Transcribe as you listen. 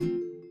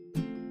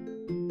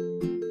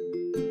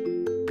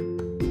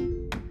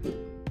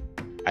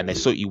And then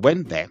so he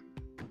went there.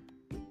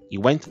 He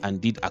went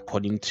and did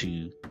according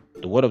to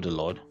the word of the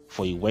Lord,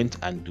 for he went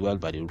and dwelt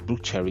by the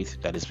brook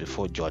Cherith that is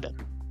before Jordan.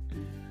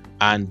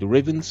 And the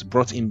ravens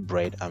brought him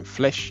bread and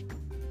flesh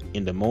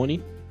in the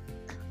morning,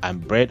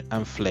 and bread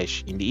and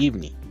flesh in the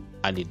evening,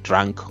 and he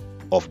drank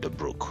of the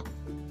brook.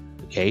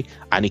 Okay,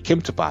 and it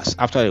came to pass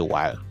after a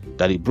while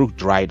that the brook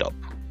dried up,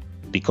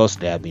 because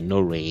there had been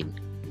no rain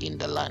in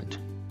the land.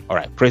 All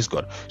right, praise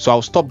God. So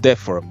I'll stop there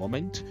for a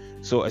moment.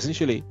 So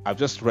essentially, I've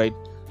just read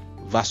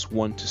verse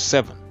 1 to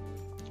 7.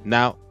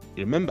 Now,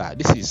 remember,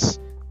 this is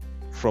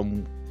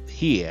from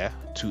here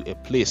to a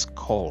place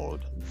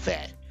called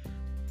there.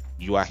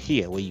 You are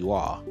here where you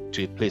are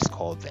to a place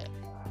called there.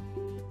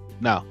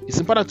 Now, it's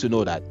important to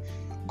know that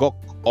God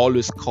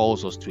always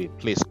calls us to a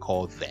place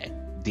called there.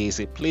 There is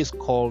a place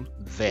called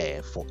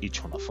there for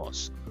each one of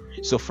us.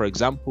 So, for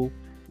example,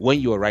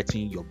 when you're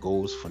writing your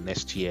goals for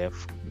next year,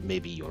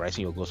 maybe you're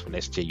writing your goals for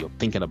next year, you're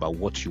thinking about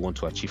what you want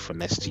to achieve for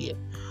next year.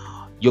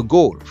 Your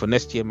goal for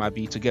next year might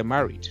be to get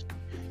married.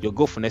 Your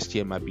goal for next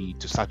year might be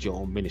to start your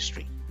own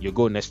ministry. Your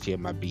goal next year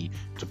might be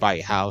to buy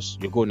a house.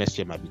 Your goal next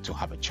year might be to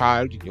have a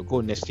child. Your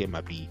goal next year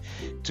might be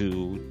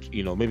to,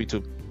 maybe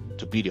to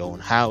build your own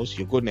house.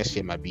 Your goal next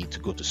year might be to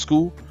go to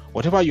school.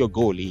 Whatever your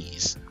goal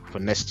is for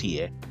next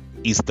year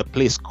is the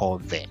place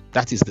called there.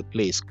 That is the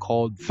place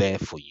called there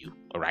for you.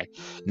 All right.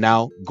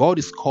 Now, God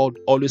is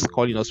always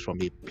calling us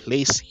from a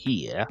place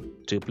here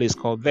to a place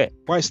called there.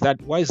 Why is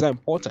that? Why is that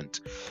important?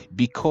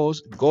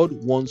 Because God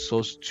wants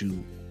us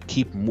to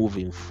keep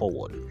moving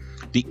forward.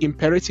 The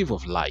imperative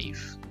of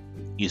life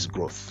is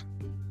growth.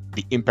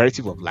 The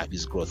imperative of life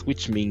is growth,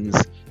 which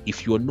means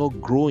if you're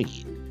not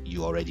growing,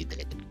 you're already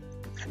dead.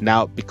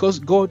 Now, because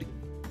God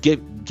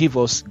gave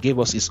us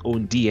his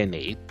own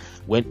DNA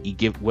when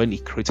he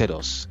created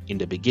us in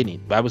the beginning.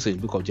 The Bible says in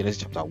the book of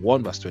Genesis chapter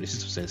 1 verse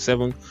 26 to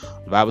 27,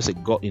 the Bible says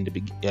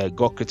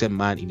God created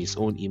man in his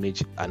own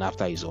image and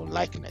after his own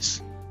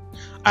likeness.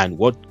 And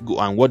what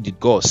did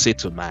God say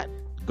to man?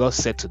 God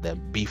said to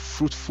them, be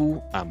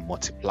fruitful and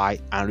multiply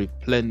and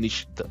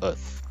replenish the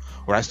earth.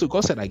 All right, so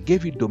God said, I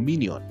gave you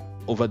dominion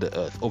over the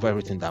earth, over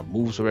everything that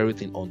moves, over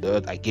everything on the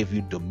earth. I gave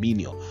you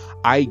dominion.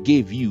 I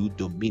gave you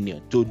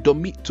dominion.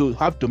 To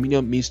have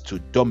dominion means to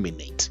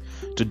dominate.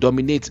 To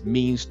dominate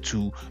means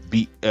to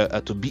be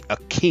a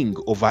king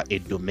over a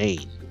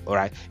domain. All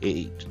right,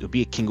 to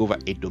be a king over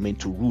a domain,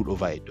 to rule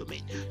over a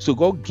domain. So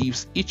God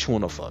gives each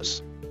one of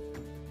us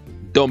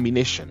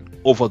domination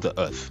over the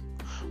earth.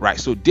 Right,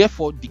 so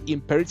therefore the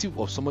imperative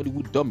of somebody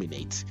who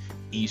dominates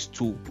is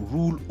to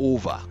rule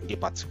over a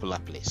particular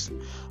place.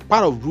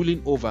 Part of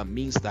ruling over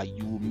means that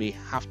you may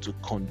have to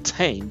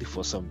contend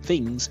for some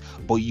things,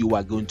 but you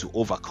are going to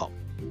overcome.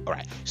 All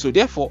right, so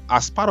therefore,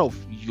 as part of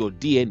your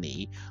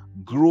DNA,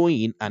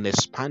 growing and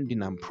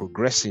expanding and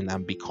progressing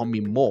and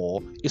becoming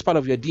more is part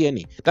of your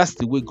DNA. That's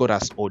the way God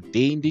has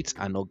ordained it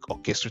and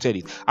orchestrated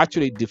it.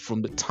 Actually,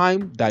 from the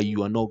time that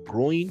you are not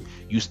growing,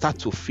 you start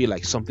to feel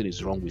like something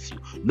is wrong with you.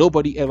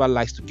 Nobody ever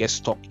likes to get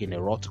stuck in a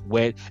rut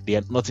where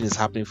nothing is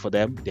happening for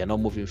them. They're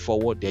not moving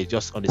forward. They're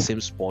just on the same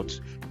spot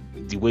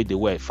the way they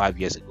were 5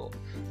 years ago.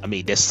 I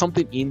mean, there's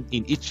something in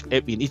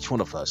each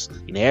one of us,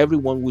 in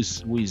everyone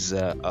who is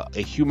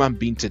a human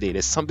being today.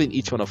 There's something in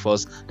each one of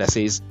us that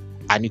says,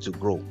 I need to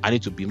grow, I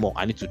need to be more,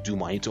 I need to do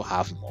more, I need to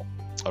have more.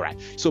 All right,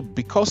 so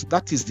because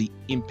that is the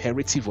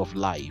imperative of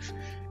life,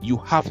 you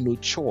have no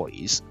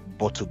choice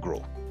but to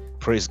grow.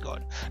 Praise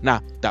God.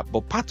 Now,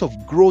 but part of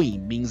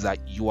growing means that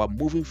you are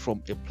moving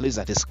from a place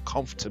that is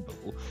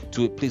comfortable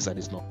to a place that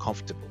is not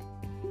comfortable.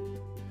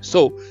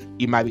 So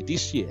it might be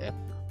this year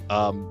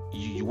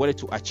you wanted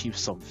to achieve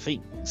some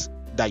things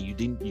that you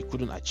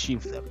couldn't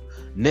achieve them.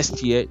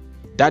 Next year,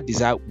 that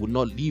desire will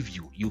not leave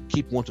you. You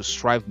keep wanting to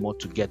strive more,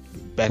 to get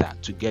better,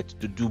 to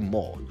do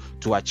more,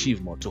 to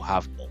achieve more, to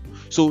have more.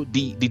 So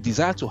the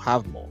desire to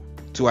have more,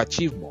 to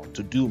achieve more,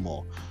 to do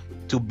more,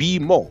 to be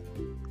more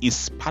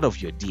is part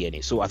of your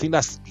DNA. So I think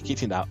that's the key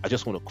thing that I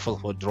just want to first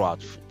of all draw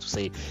out to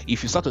say,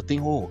 if you start to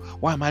think, oh,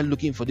 why am I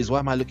looking for this? Why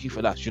am I looking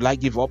for that? Should I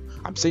give up?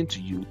 I'm saying to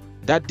you,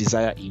 that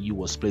desire in you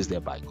was placed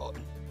there by God.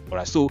 All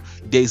right, so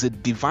there is a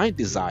divine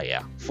desire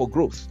for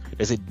growth.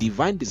 There's a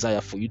divine desire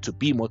for you to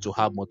be more, to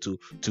have more, to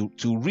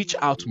reach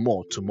out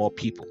more to more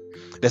people.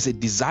 There's a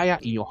desire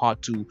in your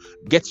heart to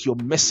get your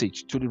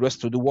message to the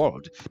rest of the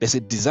world. There's a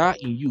desire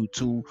in you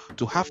to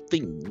have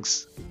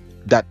things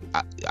that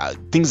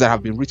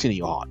have been written in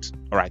your heart.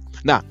 All right,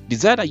 now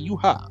desire that you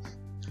have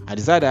and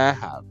desire that I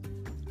have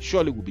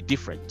surely will be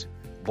different,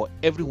 but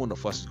every one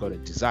of us has got a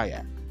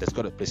desire that's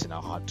got a place in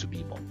our heart to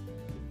be more.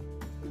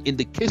 In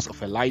the case of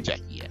Elijah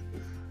here,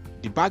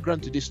 the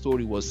background to this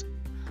story was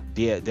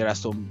there are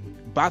some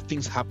bad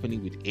things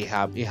happening with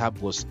Ahab. Ahab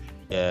was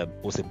a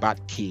bad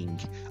king,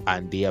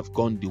 and they have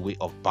gone the way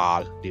of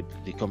Baal. They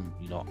become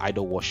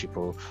idol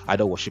worshiper,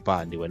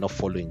 and they were not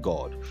following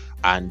God.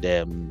 And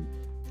in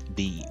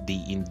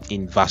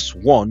verse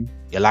 1,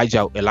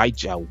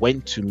 Elijah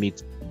went to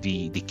meet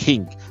the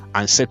king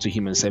and said to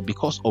him and said,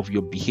 because of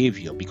your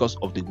behavior, because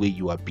of the way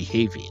you are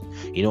behaving,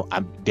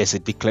 there's a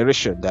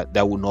declaration that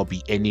there will not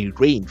be any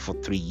rain for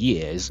 3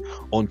 years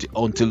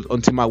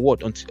until my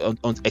word,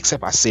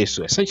 except I say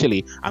so.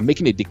 Essentially, I'm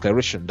making a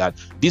declaration that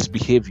this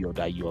behavior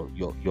that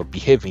you're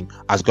behaving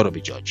has got to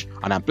be judged,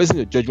 and I'm placing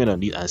a judgment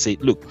on it and say,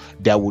 look,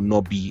 there will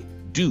not be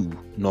dew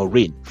nor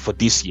rain for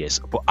this years,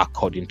 but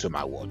according to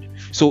my word.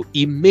 So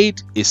he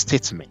made a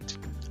statement.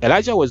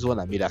 Elijah was the one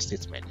that made that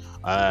statement.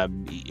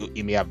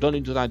 He may have done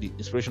it under the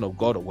inspiration of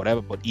God or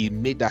whatever, but he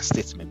made that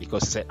statement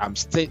because he said, I'm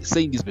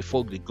saying this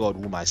before the God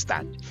whom I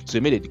stand. So he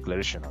made a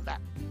declaration on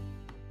that.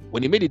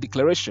 When he made a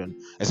declaration,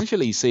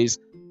 essentially he says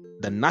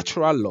the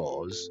natural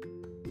laws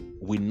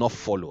will not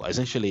follow.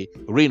 Essentially,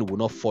 rain will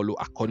not follow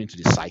according to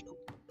the cycle.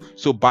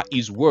 So by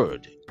his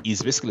word,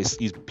 he's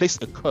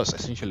placed a curse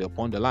essentially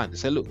upon the land. He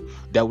said, look,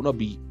 there will not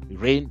be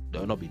rain,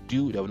 there will not be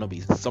dew, there will not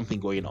be something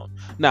going on.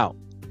 Now,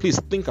 please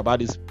think about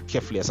this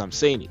carefully as I'm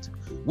saying it,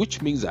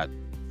 which means that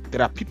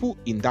there are people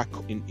in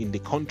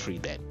the country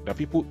there are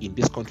people in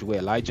this country where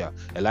Elijah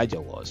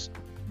was,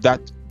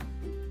 that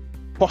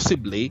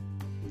possibly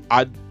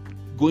are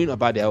going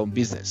about their own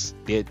business.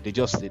 They're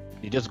just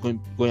going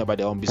about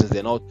their own business.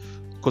 They're not,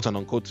 quote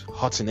unquote,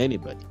 hurting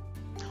anybody.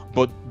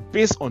 But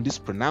based on this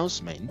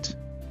pronouncement,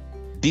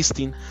 this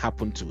thing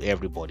happened to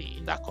everybody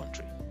in that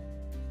country.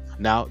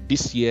 Now,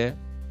 this year,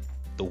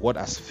 the world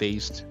has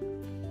faced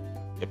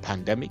a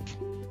pandemic.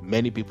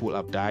 Many people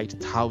have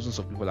died. Thousands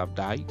of people have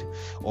died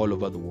all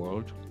over the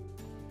world.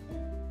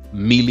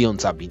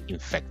 Millions have been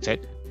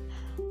infected.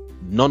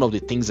 None of the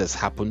things that's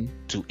happened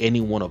to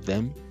any one of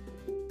them,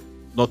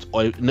 not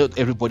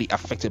everybody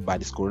affected by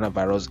this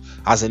coronavirus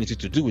has anything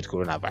to do with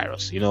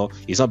coronavirus.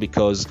 It's not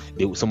because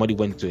somebody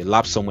went to a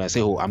lab somewhere and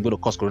say, oh, I'm going to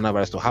cause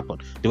coronavirus to happen.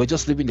 They were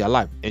just living their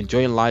life,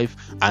 enjoying life,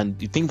 and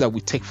the things that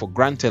we take for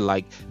granted,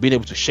 like being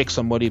able to shake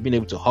somebody, being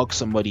able to hug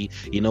somebody,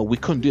 we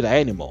couldn't do that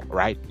anymore,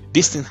 right?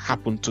 This thing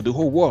happened to the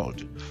whole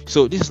world.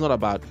 So this is not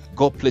about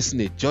God placing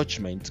a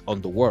judgment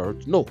on the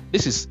world. No,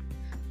 this is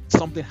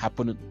something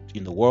happening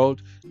in the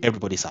world.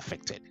 Everybody's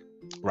affected.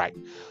 Right.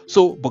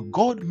 So, but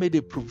God made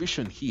a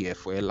provision here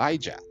for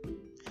Elijah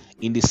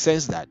in the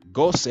sense that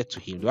God said to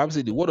him, the Bible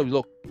said the word of the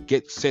Lord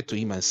said to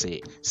him and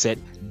said,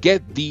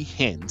 get thee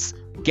hence,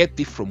 get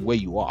thee from where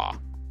you are,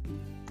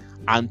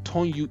 and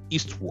turn you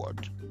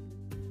eastward,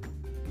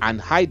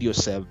 and hide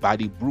yourself by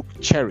the brook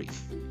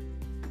Cherith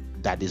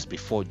that is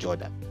before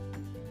Jordan.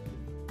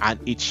 And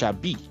it shall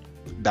be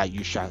that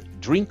you shall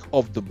drink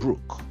of the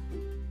brook,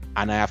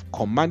 and I have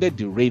commanded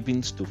the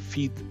ravens to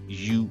feed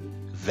you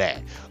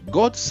there.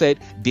 God said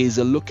there is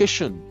a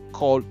location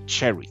called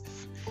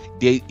Cherith.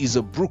 There is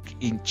a brook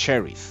in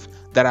Cherith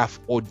that I've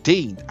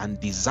ordained and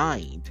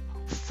designed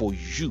for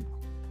you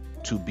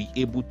to be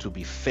able to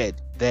be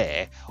fed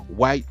there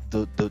while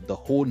the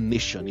whole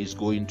nation is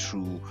going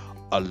through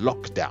a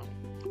lockdown,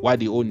 while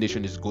the whole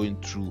nation is going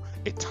through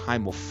a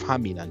time of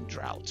famine and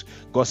drought.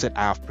 God said,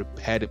 I have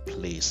prepared a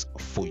place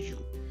for you.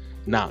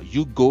 Now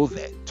you go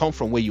there, turn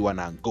from where you are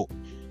now and go.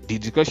 The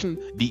declaration,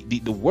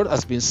 the word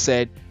has been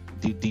said.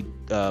 There's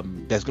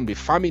going to be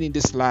famine in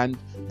this land,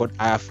 but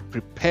I have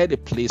prepared a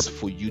place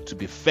for you to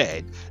be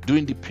fed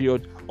during the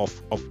period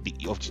of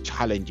the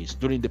challenges,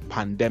 during the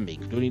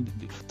pandemic, during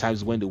the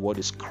times when the world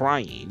is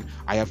crying.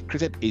 I have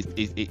created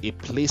a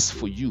place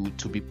for you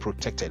to be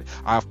protected.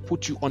 I have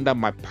put you under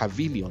my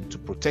pavilion to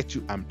protect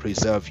you and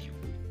preserve you,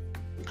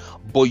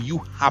 but you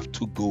have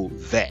to go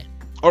there.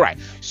 All right,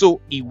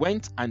 so he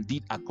went and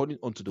did according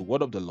unto the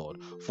word of the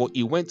Lord, for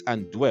he went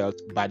and dwelt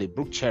by the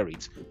brook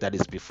Cherith that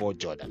is before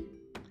Jordan.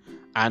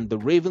 And the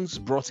ravens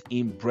brought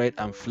him bread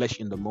and flesh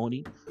in the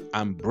morning,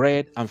 and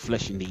bread and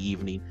flesh in the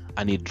evening,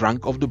 and he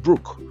drank of the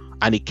brook.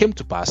 And it came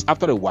to pass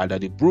after a while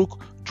that the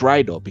brook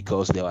dried up,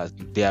 because there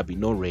had been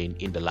no rain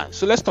in the land.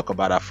 So let's talk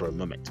about that for a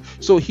moment.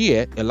 So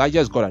here, Elijah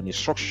has got an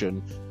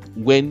instruction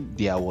when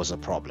there was a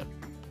problem.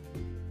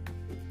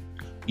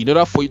 In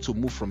order for you to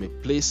move from a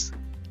place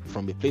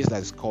that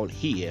is called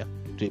here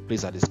to a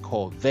place that is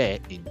called there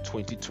in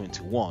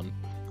 2021,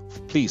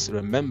 please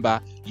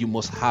remember, you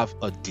must have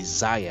a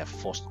desire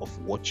first of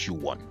what you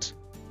want.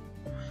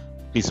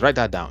 Please write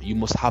that down. You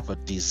must have a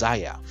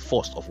desire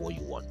first of what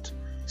you want.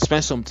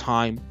 Spend some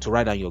time to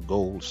write down your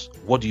goals.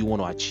 What do you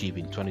want to achieve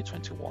in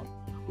 2021?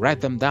 Write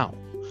them down.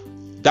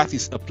 That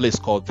is a place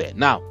called there.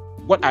 Now,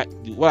 what I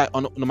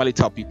normally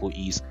tell people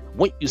is,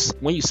 when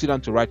you sit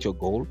down to write your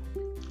goal,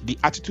 the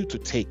attitude to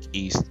take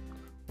is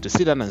to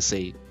sit down and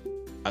say,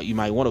 you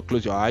might want to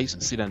close your eyes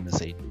and sit down and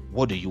say,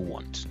 what do you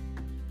want?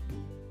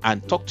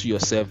 And talk to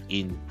yourself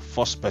in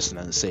first person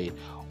and say,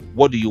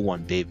 what do you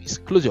want, Davis?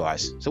 Close your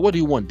eyes. So what do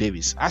you want,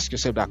 Davis? Ask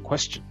yourself that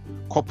question.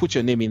 Put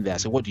your name in there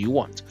and say, what do you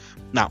want?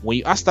 Now, when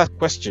you ask that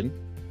question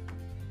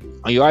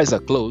and your eyes are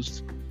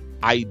closed,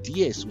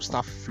 ideas will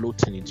start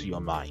floating into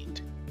your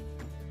mind.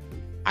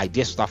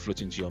 Ideas will start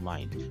floating into your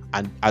mind.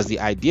 And as the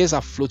ideas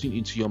are floating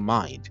into your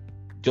mind,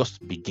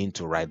 just begin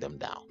to write them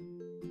down.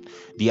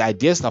 The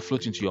ideas that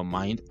float into your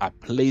mind are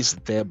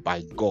placed there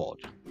by God.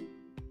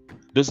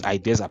 Those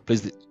ideas are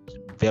placed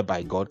there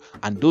by God,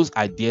 and those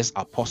ideas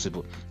are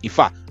possible. In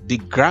fact, the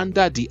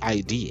grander the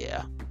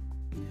idea,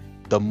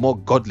 the more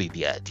godly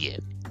the idea.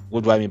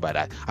 What do I mean by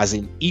that? As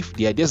in, if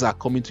the ideas are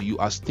coming to you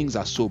as things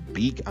are so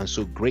big and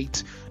so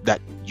great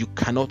that you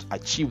cannot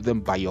achieve them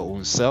by your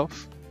own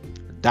self,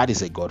 that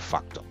is a God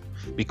factor.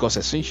 Because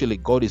essentially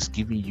God is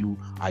giving you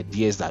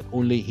ideas that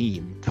only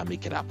Him can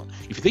make it happen.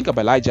 If you think of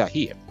Elijah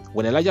here,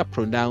 when Elijah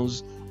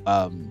pronounced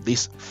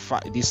this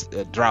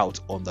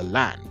drought on the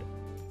land,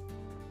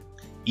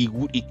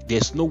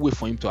 there's no way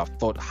for him to have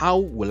thought, how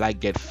will I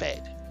get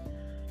fed?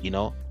 It's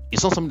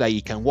not something that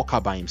he can walk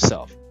out by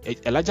himself.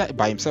 Elijah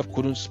by himself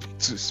couldn't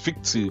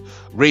speak to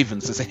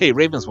ravens and say, hey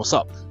ravens, what's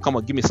up? Come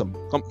on, give me some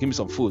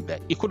food there.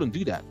 He couldn't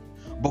do that.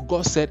 But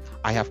God said,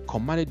 I have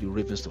commanded the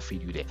ravens to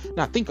feed you there.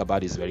 Now think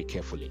about this very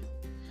carefully.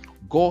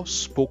 God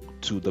spoke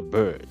to the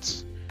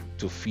birds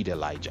to feed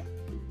Elijah.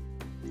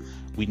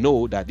 We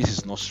know that this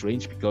is not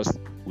strange because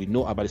we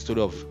know about the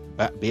story of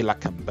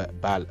Balak and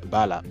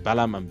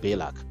Balaam and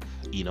Balak,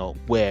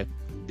 where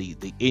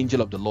the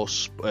angel of the Lord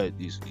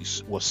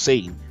was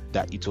saying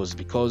that it was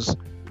because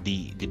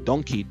the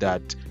donkey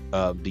that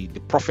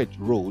the prophet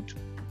rode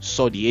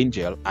saw the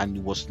angel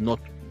and was not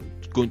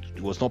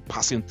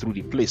passing through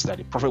the place that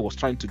the prophet was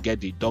trying to get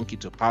the donkey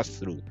to pass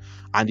through,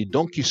 and the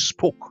donkey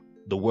spoke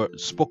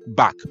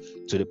back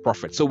to the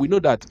prophet. So we know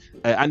that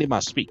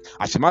animals speak.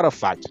 As a matter of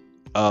fact,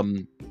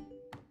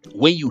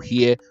 when you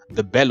hear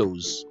the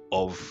bellows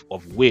of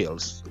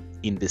whales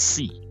in the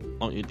sea,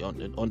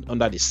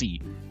 under the sea,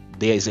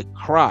 there is a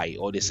cry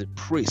or there's a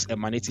praise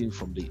emanating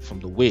from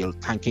the whale,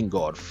 thanking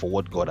God for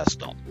what God has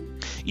done.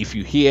 If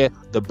you hear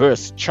the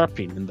birds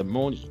chirping in the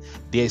morning,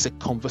 there is a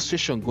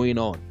conversation going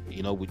on,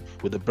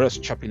 with the birds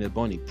chirping in the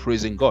morning,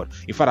 praising God.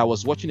 In fact, I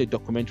was watching a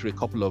documentary a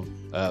couple of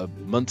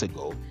months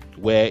ago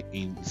where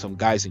some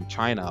guys in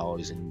China or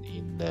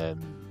in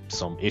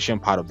some Asian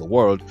part of the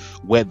world,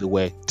 where they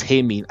were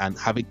taming and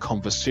having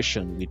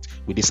conversation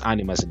with these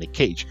animals in the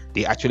cage.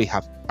 They actually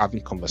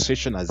having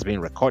conversation has been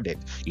recorded,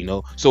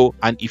 So,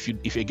 and if you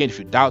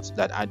doubt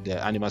that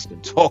the animals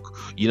can talk,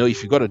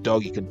 if you got a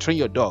dog, you can train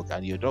your dog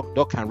and your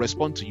dog can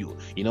respond to you,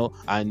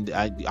 and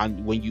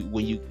when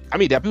you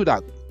there are people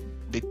that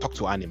they talk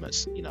to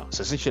animals,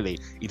 So essentially,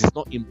 it is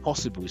not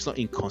impossible, it's not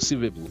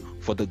inconceivable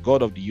for the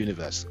God of the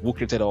universe, who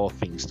created all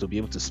things, to be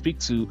able to speak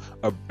to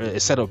a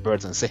set of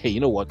birds and say, hey, you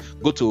know what?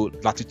 Go to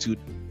latitude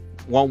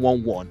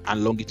 111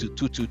 and longitude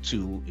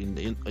 222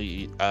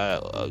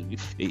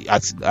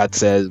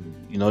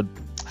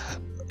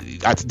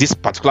 at this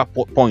particular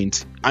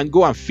point, and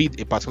go and feed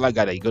a particular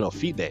guy that you're going to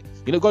feed there.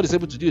 God is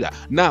able to do that.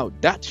 Now,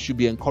 that should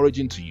be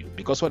encouraging to you,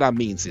 because what that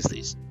means is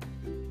this: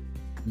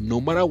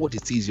 no matter what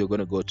it is you're going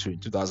to go through in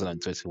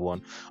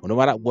 2021, or no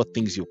matter what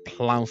things you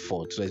plan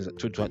for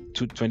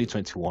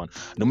 2021,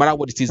 no matter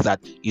what it is that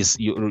is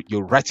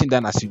you're writing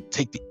down, as you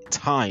take the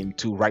time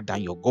to write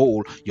down your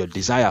goal, your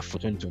desire for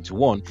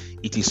 2021,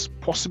 it is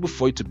possible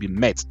for it to be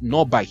met,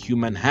 not by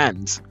human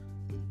hands,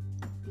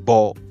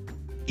 but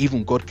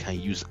even God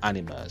can use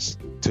animals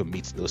to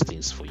meet those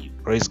things for you.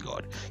 Praise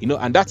God.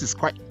 And that's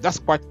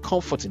quite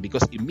comforting,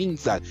 because it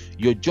means that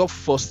your job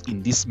first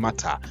in this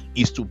matter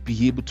is to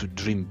be able to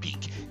dream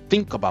big.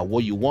 Think about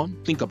what you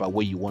want, think about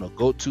where you want to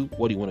go to,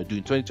 what you want to do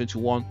in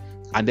 2021,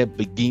 and then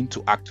begin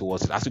to act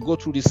towards it. As we go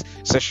through this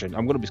session,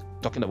 I'm going to be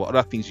talking about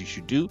other things you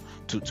should do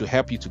to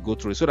help you to go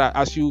through it, so that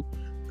as you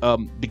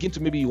begin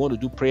to, maybe you want to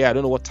do prayer. I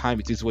don't know what time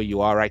it is where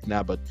you are right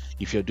now, but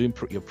if you're doing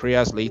your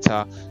prayers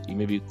later, you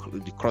maybe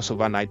the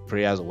crossover night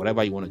prayers or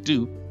whatever you want to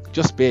do,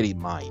 just bear in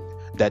mind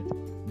that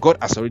God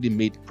has already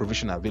made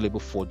provision available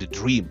for the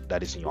dream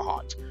that is in your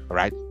heart. All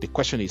right. The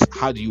question is,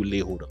 how do you lay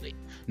hold of it?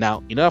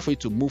 Now, in order for you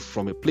to move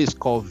from a place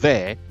called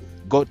there,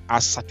 God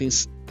has certain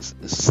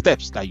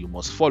steps that you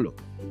must follow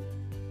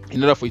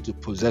in order for you to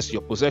possess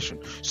your possession.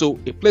 So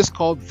a place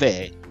called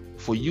there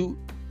for you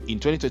in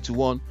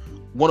 2021,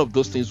 one of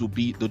those things will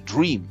be the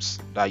dreams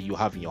that you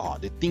have in your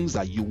heart, the things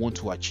that you want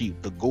to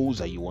achieve, the goals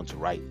that you want to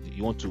write,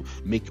 you want to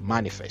make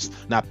manifest.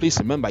 Now, please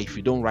remember, if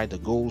you don't write the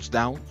goals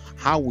down,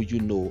 how will you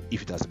know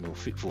if it has been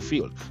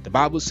fulfilled? The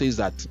Bible says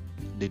that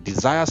the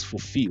desires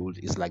fulfilled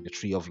is like the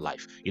tree of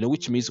life,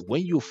 which means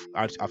when you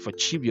have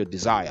achieved your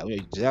desire, when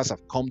your desires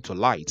have come to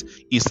light,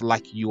 it's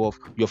like you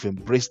have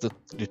embraced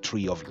the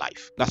tree of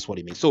life. That's what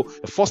it means. So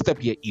the first step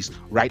here is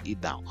write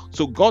it down.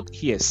 So God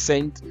here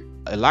sent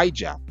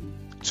Elijah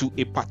to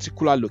a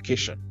particular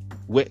location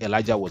where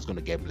Elijah was going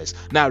to get blessed.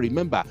 Now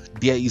remember,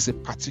 there is a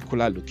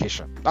particular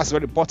location. That's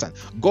very important.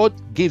 God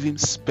gave him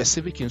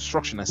specific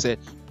instruction and said,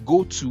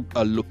 go to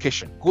a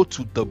location, go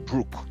to the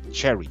brook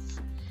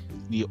Cherith,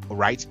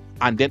 right?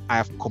 And then I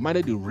have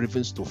commanded the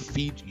ravens to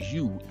feed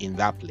you in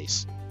that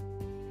place.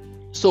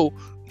 So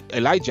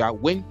Elijah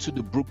went to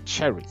the brook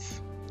Cherith,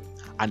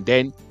 and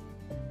then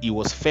he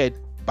was fed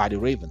by the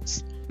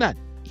ravens. Now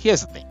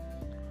here's the thing: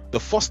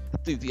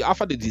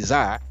 after the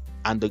desire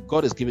and the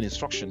God is giving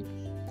instruction,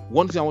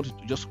 one thing I want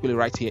to just quickly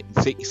write here,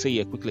 say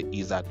here quickly,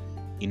 is that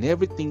in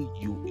everything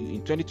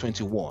in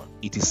 2021,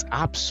 it is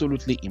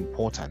absolutely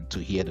important to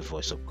hear the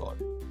voice of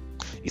God.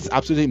 It's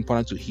absolutely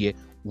important to hear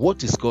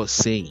What is God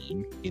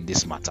saying in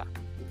this matter?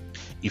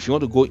 If you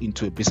want to go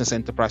into a business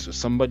enterprise with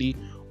somebody,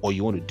 or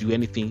you want to do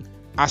anything,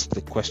 ask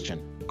the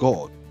question,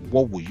 God,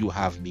 what will you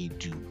have me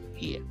do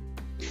here?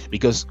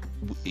 Because,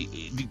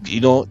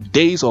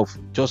 days of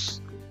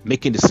just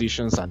making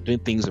decisions and doing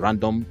things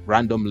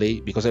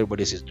randomly because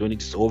everybody else is doing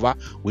it is over.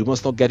 We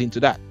must not get into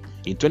that.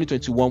 In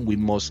 2021, we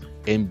must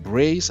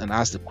embrace and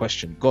ask the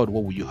question, God,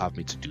 what will you have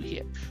me to do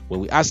here?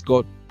 When we ask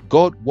God,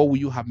 what will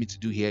you have me to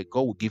do here?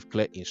 God will give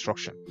clear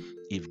instruction.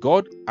 If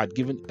God had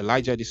given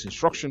Elijah this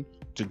instruction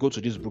to go to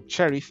this brook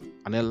Cherith,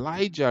 and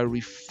Elijah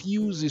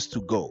refuses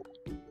to go,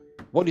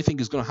 what do you think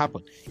is going to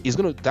happen? He's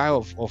going to die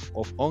of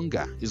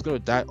hunger. He's going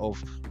to die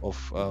of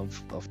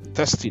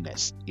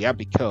thirstiness. Yeah,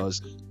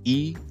 because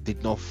he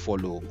did not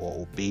follow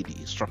or obey the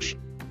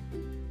instruction.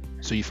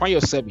 So you find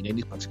yourself in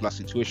any particular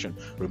situation,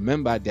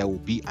 remember there will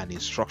be an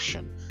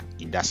instruction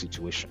in that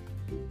situation.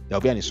 There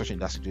will be an instruction in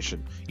that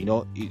situation.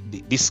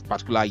 This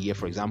particular year,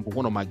 for example,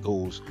 one of my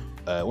goals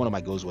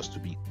was to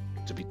be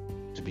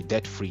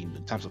debt free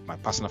in terms of my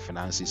personal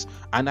finances,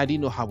 and I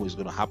didn't know how it was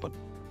going to happen.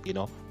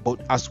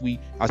 But as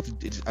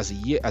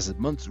a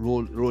month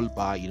rolled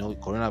by,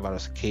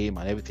 coronavirus came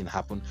and everything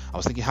happened. I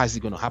was thinking, how is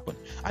it going to happen?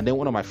 And then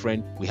one of my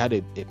friends, we had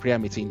a prayer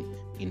meeting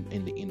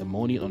in the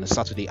morning on a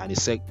Saturday, and he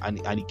said,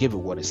 and he gave a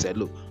word. He said,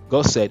 look,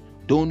 God said,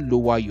 don't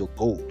lower your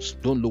goals,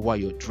 don't lower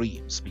your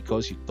dreams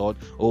because you thought,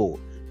 oh,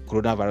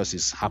 coronavirus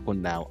is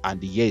happened now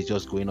and the year is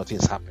just going,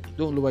 nothing's happening.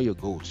 Don't lower your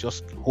goals,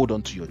 just hold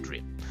on to your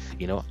dream.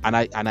 And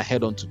I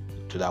held on to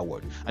that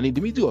word. And in the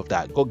middle of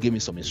that, God gave me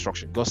some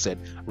instruction. God said,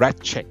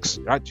 write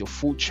your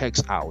full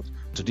checks out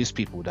to these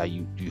people that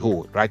you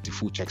hold. Write the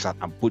full checks out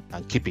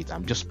and keep it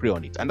and just pray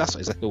on it. And that's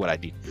exactly what I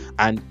did.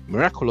 And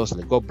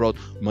miraculously, God brought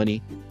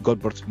money, God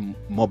brought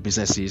more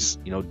businesses,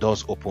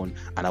 doors open,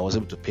 and I was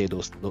able to pay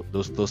those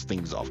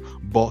things off.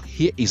 But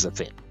here is the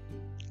thing.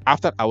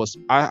 After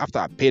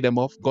I paid them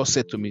off, God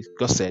said,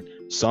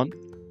 son,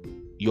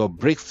 your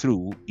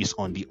breakthrough is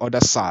on the other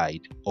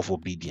side of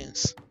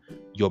obedience.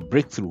 Your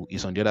breakthrough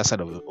is on the other side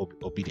of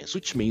obedience,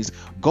 which means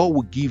God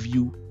will give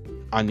you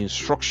an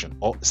instruction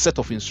or set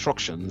of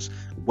instructions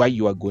while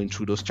you are going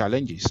through those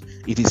challenges.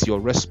 It is your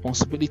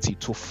responsibility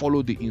to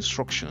follow the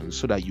instructions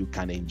so that you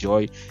can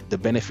enjoy the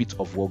benefit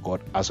of what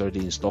God has already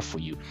in store for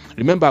you.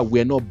 Remember,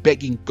 we're not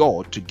begging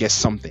God to get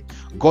something.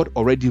 God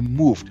already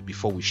moved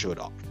before we showed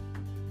up.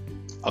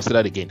 I'll say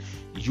that again.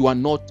 You are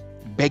not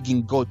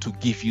begging God to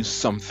give you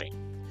something.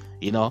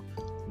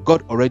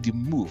 God already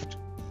moved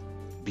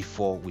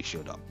before we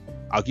showed up.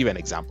 I'll give you an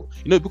example.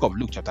 The book of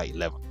Luke chapter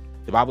 11,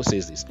 the Bible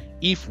says this: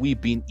 if we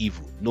being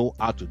evil know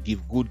how to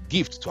give good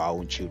gifts to our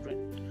own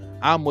children,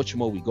 how much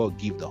more will God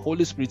give the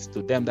Holy Spirit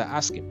to them that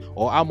ask him?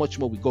 Or how much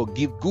more will God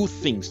give good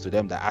things to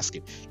them that ask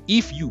him?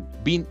 If you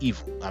being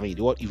evil, the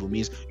word evil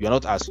means you're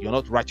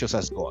not righteous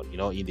as God,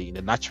 in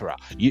the natural.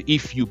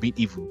 If you being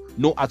evil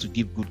know how to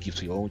give good gifts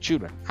to your own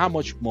children, how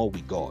much more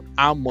will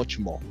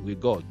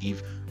God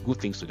give good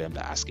things to them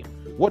that ask him?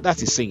 What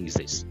that is saying is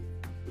this: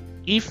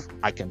 if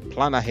I can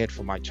plan ahead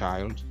for my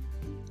child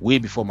way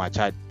before my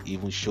child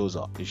even showed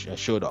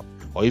up,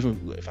 or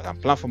even if I can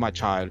plan for my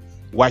child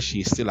while she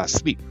is still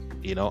asleep,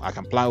 I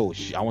can plan,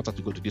 I want her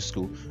to go to this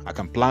school. I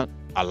can plan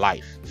a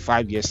life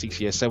 5 years,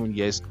 6 years, 7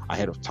 years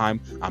ahead of time.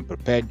 I'm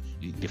prepared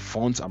the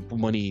funds and put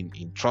money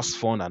in trust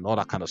fund and all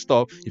that kind of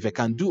stuff. If I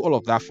can do all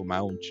of that for my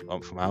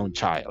own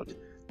child,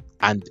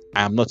 and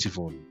I am not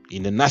even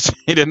in the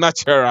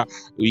natural,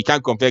 we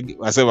can't compare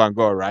myself and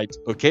God, right?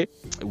 Okay,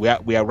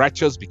 we are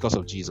righteous because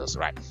of Jesus,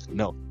 right?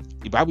 No,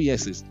 the Bible here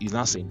says, is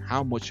not saying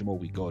how much more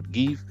will God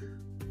give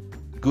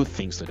good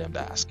things to them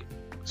that ask him.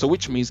 So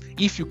which means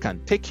if you can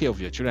take care of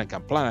your children and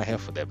can plan ahead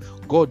for them,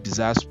 God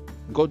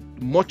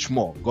much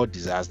more. God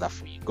desires that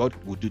for you. God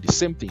will do the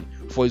same thing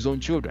for his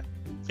own children.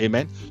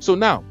 Amen. So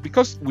now,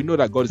 because we know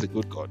that God is a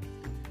good God,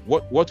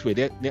 what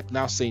we're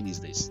now saying is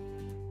this: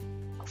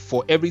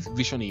 for every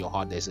vision in your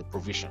heart, there's a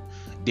provision.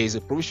 There's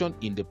a provision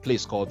in the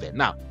place called there.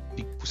 Now,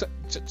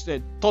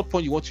 the third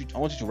point I want you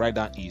to write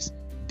down is,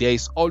 there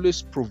is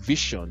always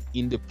provision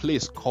in the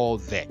place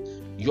called there.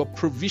 Your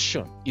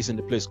provision is in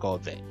the place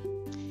called there.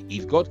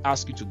 If God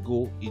asks you to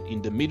go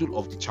in the middle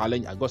of the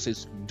challenge and God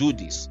says, do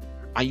this,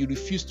 and you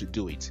refuse to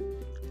do it,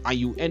 and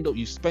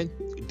you spend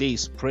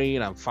days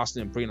praying and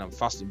fasting,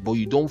 but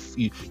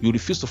you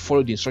refuse to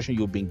follow the instruction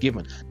you've been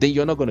given, then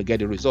you're not going to get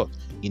the result.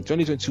 In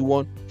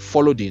 2021,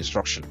 follow the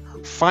instruction.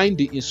 Find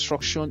the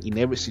instruction in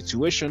every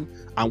situation,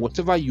 and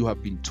whatever you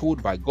have been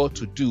told by God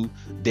to do,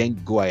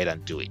 then go ahead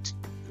and do it.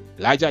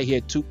 Elijah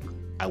here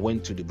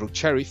went to the brook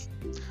Cherith,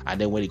 and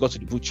then when he got to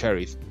the brook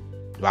Cherith,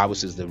 the Bible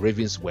says the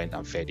ravens went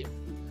and fed him.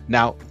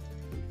 Now,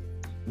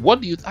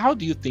 how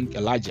do you think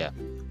Elijah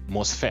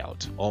must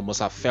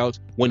have felt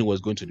when he was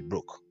going to the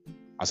brook?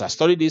 As I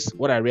studied this,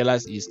 what I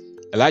realized is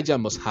Elijah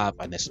must have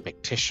an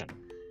expectation.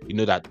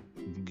 That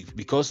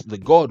because the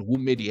God who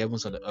made the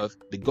heavens and the earth,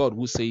 the God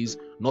who says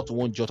not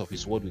one jot of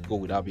his word will go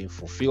without being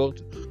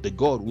fulfilled, the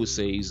God who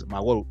says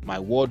my word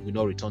will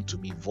not return to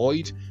me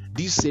void,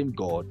 this same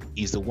God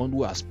is the one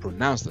who has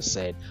pronounced and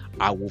said,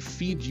 I will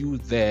feed you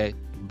there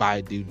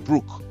by the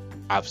brook,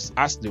 I've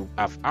asked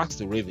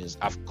the ravens,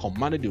 I've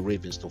commanded the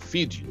ravens to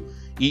feed you.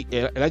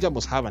 Elijah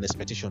must have an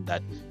expectation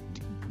that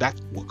that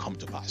will come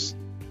to pass.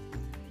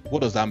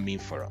 What does that mean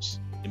for us?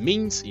 It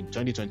means in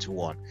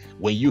 2021,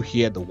 when you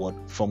hear the word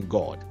from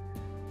God,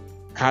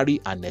 carry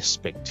an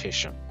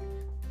expectation.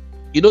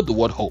 You know the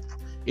word hope,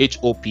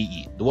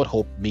 H-O-P-E. The word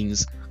hope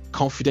means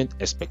confident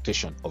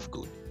expectation of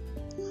good.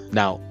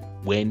 Now,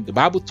 when the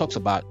Bible talks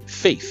about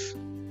faith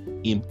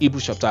in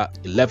Hebrews chapter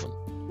 11,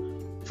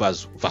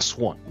 verse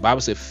 1, the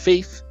Bible says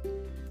faith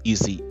is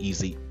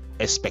the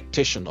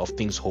expectation of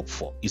things hoped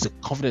for. It's a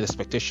confident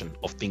expectation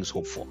of things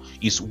hoped for.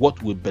 It's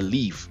what we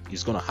believe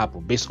is going to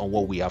happen based on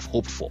what we have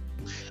hoped for.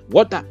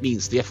 What that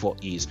means, therefore,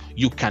 is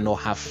you cannot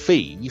have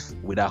faith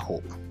without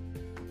hope.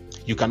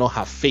 You cannot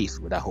have faith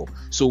without hope.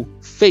 So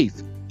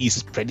faith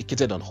is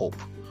predicated on hope.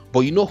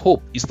 But you know,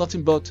 hope is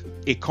nothing but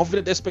a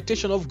confident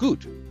expectation of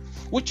good,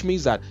 which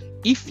means that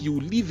if you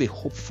live a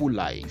hopeful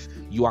life,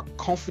 you are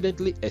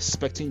confidently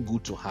expecting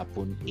good to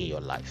happen in your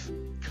life.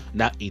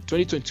 Now, in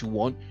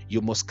 2021,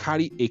 you must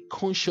carry a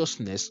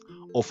consciousness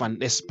of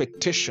an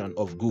expectation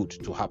of good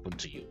to happen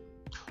to you.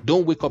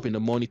 Don't wake up in the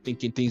morning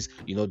thinking things,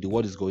 the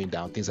world is going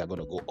down, things are going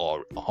to go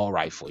all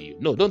right for you.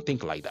 No, don't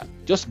think like that.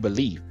 Just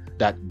believe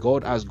that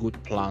God has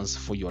good plans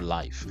for your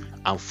life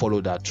and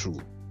follow that through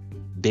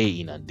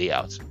day in and day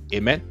out.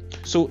 Amen.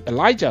 So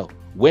Elijah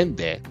went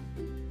there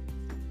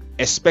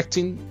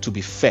expecting to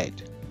be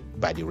fed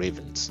by the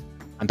ravens,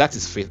 and that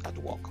is faith at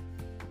work.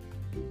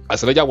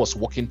 As Elijah was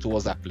walking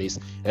towards that place,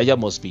 Elijah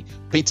must be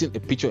painting a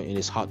picture in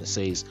his heart that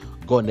says,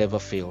 God never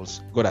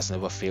fails, God has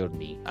never failed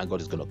me, and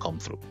God is going to come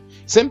through.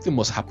 Same thing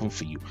must happen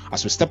for you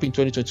as we step in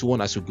 2021.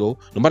 As we go,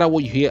 no matter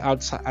what you hear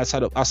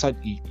outside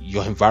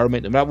your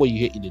environment, no matter what you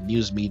hear in the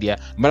news media,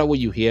 no matter what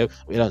you hear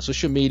on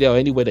social media or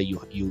anywhere that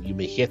you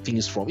may hear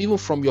things from, even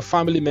from your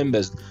family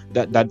members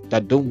that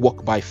don't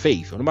walk by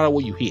faith, no matter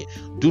what you hear,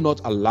 do not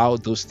allow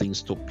those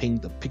things to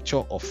paint the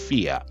picture of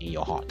fear in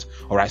your heart.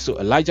 All right, so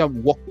Elijah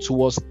walked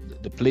towards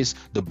the place,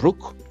 the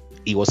brook.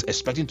 He was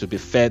expecting to be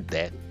fed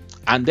there,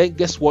 and then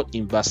guess what?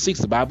 In verse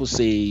 6, the Bible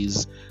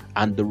says,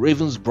 and the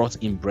ravens brought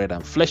him bread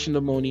and flesh in the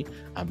morning,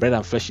 and bread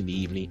and flesh in the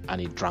evening, and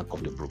he drank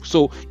of the brook.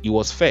 So he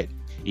was fed.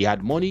 He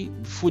had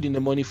food in the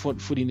morning,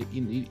 food in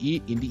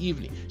the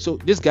evening. So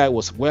this guy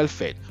was well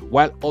fed,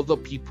 while other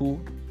people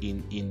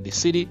in the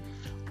city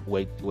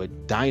were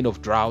dying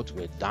of drought,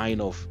 were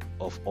dying of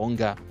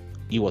hunger.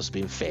 He was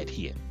being fed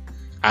here.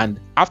 And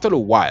after a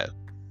while,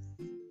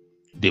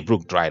 the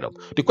brook dried up.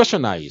 The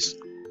question now is,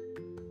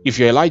 if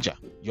you're Elijah,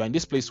 you're in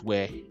this place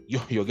where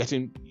you're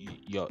getting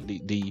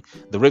the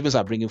ravens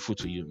are bringing food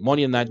to you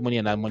morning and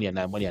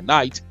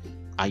night,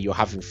 and you're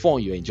having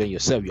fun, you're enjoying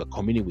yourself, you're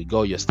communing with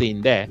God, you're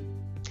staying there,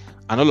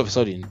 and all of a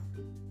sudden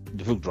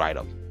the brook dried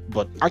up.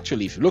 But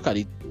actually, if you look at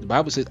it, the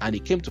Bible says, and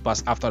it came to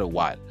pass after a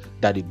while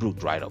that the brook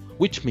dried up,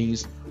 which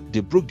means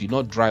the brook did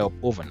not dry up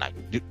overnight.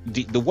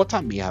 The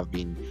water may have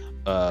been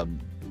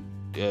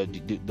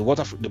the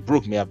water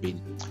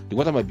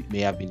may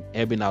have been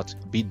ebbing out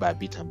bit by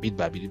bit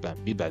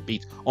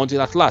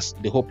until at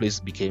last the whole place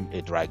became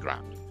a dry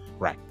ground.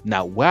 Right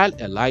now, while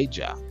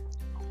Elijah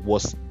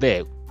was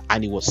there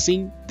and he was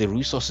seeing the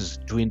resources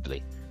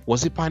dwindling,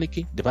 was he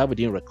panicking? The Bible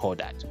didn't record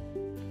that.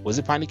 Was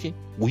he panicking?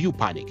 Will you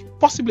panic?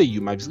 Possibly you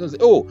might be saying,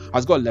 "Oh,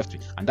 has God left me?"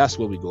 And that's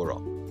where we go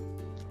wrong.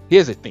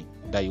 Here's the thing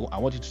that I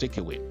want you to take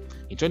away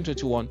in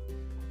 2021.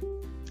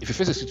 If you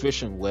face a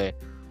situation where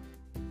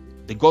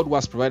the God who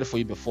has provided for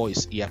you before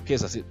he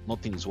appears as if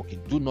nothing is working,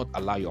 do not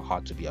allow your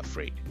heart to be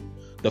afraid.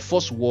 The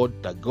first word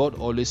that God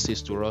always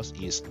says to us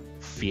is,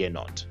 fear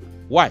not.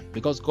 Why?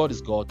 Because God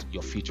is got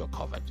your future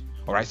covered.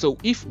 All right. So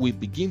if we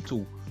begin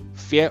to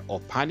fear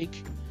or panic,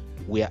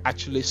 we are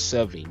actually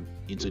serving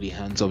into the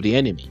hands of the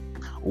enemy,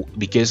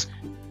 because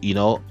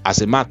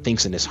as a man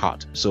thinks in his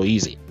heart, so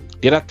easy.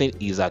 The other thing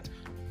is that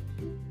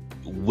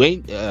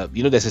when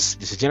there's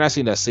a general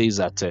thing that says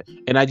that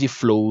energy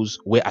flows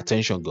where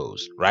attention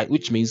goes, right?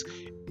 Which means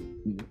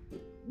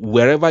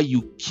wherever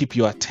you keep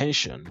your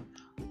attention,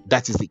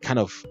 that is the kind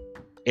of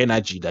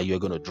energy that you're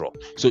going to draw.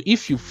 So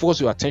if you force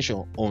your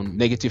attention on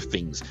negative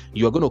things,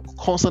 you are going to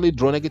constantly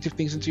draw negative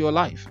things into your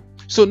life.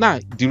 So now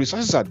the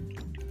resources are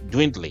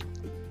dwindling,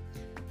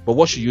 but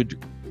what should you do?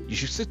 You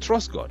should still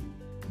trust God,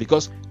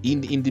 because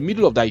in the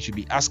middle of that, you should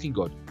be asking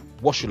God,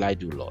 what should I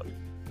do, Lord?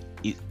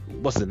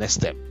 What's the next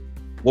step?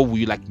 What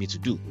would you like me to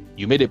do?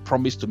 You made a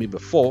promise to me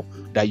before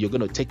that you're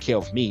going to take care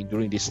of me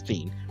during this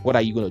thing. What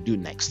are you going to do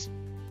next?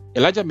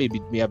 Elijah may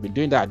have been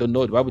doing that. I don't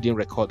know. The Bible didn't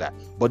record that.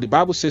 But the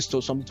Bible says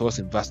something to us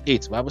in verse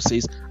 8. The Bible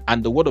says,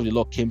 and the word of the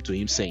Lord came to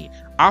him, saying,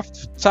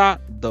 after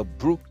the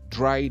brook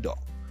dried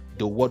up,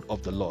 the word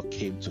of the Lord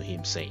came to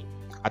him, saying.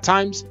 At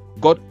times,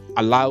 God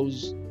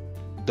allows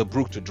the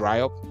brook to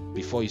dry up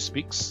before he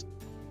speaks.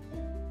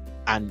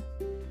 And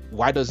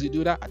why does he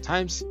do that? At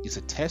times, it's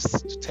a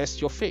test to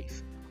test your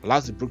faith.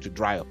 Allows the brook to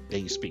dry up,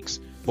 then he speaks.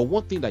 But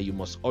one thing that you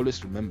must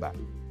always remember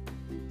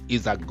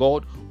is that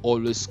God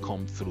always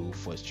comes through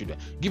for his children.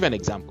 Give an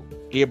example.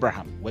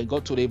 Abraham, when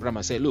God told Abraham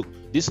and said, look,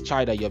 this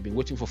child that you have been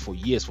waiting for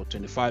years, for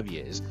 25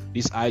 years,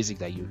 this Isaac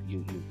that you've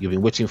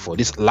been waiting for,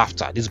 this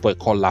boy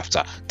called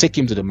Laughter, take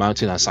him to the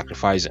mountain and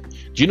sacrifice him.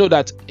 Do you know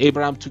that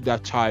Abraham took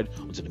that child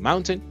onto the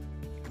mountain?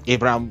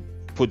 Abraham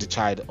put the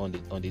child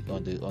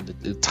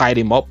tied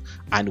him up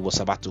and was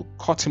about to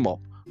cut him up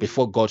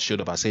before God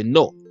showed up and said,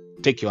 no,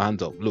 take your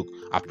hands up. Look,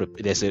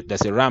 there's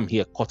a ram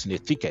here caught in a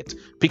thicket.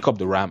 Pick up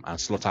the ram and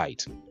slaughter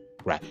it.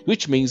 Right,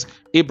 which means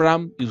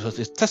Abraham, it was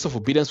a test of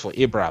obedience for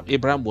Abraham.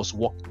 Abraham was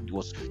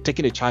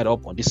taking the child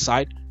up on this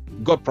side.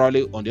 God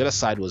probably on the other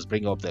side was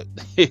bringing up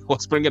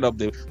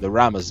the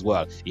ram as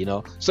well.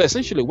 So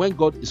essentially, when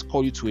God is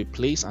called you to a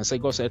place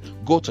and God said,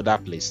 go to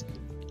that place,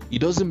 it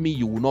doesn't mean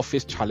you will not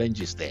face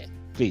challenges there.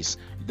 Please,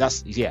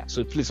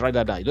 so please write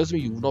that down. It doesn't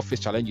mean you will not face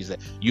challenges there.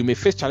 You may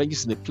face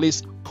challenges in a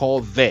place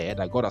called there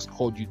that God has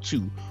called you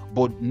to,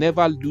 but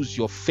never lose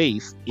your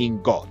faith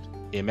in God.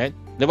 Amen.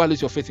 Never lose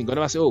your faith in God.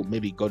 Never say, oh,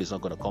 maybe God is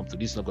not going to come through.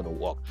 This is not going to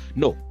work.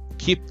 No,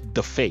 keep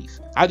the faith.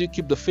 How do you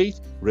keep the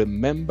faith?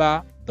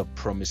 Remember the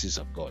promises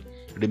of God.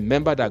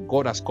 Remember that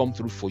God has come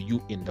through for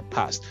you in the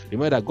past.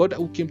 Remember that God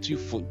who came through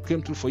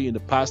for you in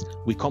the past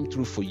will come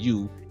through for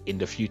you in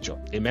the future.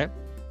 Amen.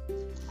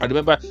 I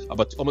remember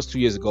about almost 2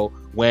 years ago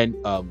when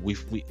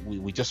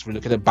we just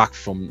relocated back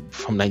from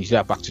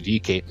Nigeria back to the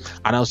UK,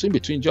 and I was in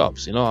between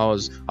jobs. I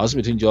was in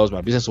between jobs.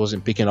 My business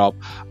wasn't picking up,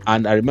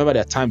 and I remember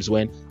there are times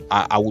when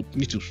I would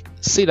need to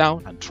sit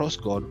down and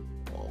trust God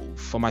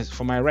for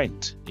my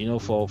rent,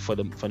 for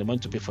the money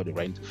to pay for the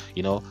rent,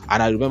 and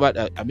I remember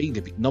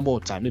the number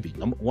of times, maybe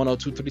 1 or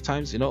 2, 3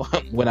 times,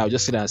 when I would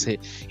just sit down and say,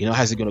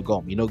 how's it going to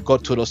go?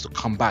 God told us to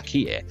come back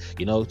here,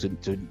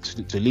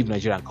 to leave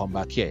Nigeria and come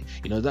back here,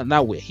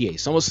 now we're here.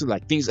 It's almost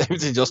like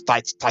everything just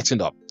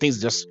tightened up. Things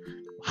just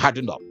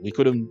hardened up. We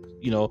couldn't,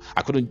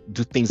 I couldn't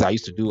do things I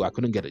used to do. I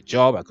couldn't get a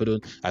job. I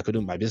couldn't,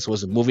 my business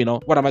wasn't moving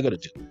on. What am I going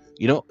to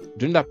do?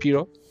 During that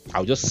period,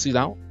 I'll just sit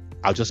down.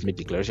 I'll just make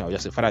declaration. I'll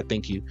just say, Father, I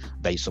thank you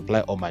that you supply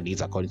all my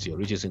needs according to your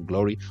riches in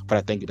glory. Father,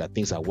 I thank you that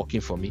things are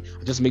working for me.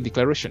 I'll just make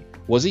declaration.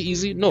 Was it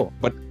easy? No,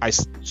 but I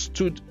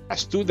stood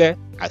there.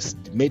 I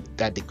made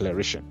that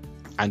declaration.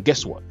 And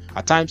guess what?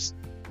 At times,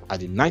 at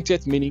the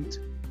 90th minute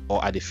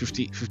or at the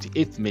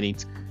 58th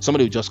minute,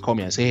 somebody will just call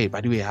me and say, hey, by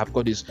the way, I've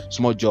got this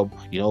small job.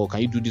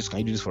 Can you do this? Can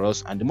you do this for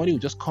us? And the money will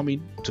just come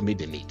in to meet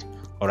the need.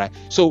 All right.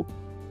 So,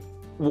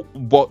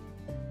 but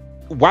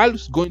while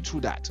going through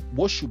that,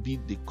 what should be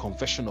the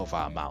confession of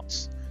our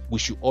mouths? We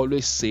should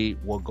always say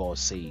what God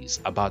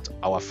says about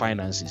our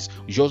finances.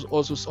 We should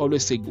also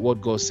always say what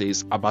God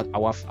says about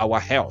our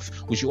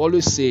health. We should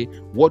always say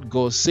what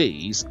God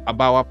says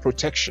about our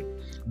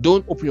protection.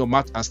 Don't open your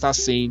mouth and start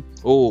saying,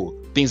 oh,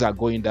 things are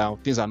going down,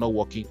 things are not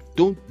working.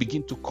 Don't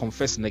begin to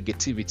confess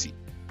negativity.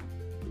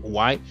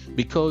 Why?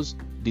 Because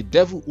the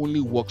devil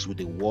only works with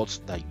the words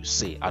that you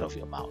say out of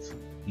your mouth.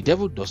 The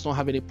devil does not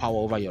have any power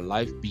over your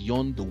life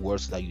beyond the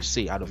words that you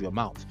say out of your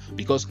mouth,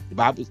 because the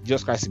Bible,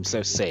 Jesus Christ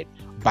himself said,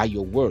 by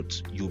your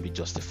words you'll be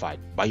justified,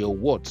 by your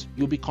words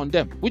you'll be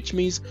condemned, which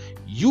means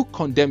you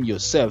condemn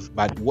yourself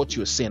by what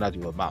you're saying out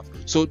of your mouth.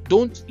 So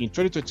don't in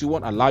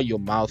 2021 allow your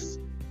mouth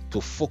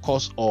to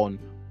focus on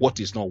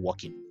what is not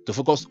working, to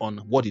focus on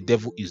what the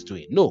devil is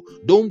doing. No,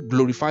 don't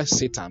glorify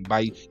Satan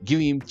by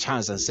giving him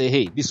chance and say,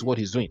 hey, this is what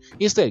he's doing.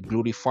 Instead,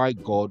 glorify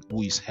God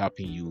who is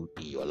helping you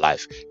in your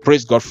life.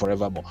 Praise God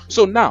forevermore.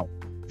 So now,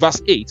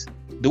 verse 8,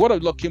 the word of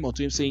the Lord came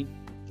unto him saying,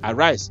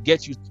 arise, get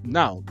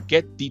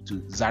thee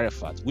to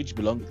Zarephath, which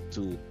belonged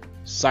to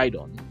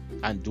Sidon,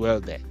 and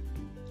dwell there.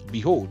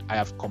 Behold, I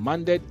have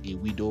commanded a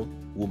widow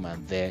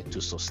woman there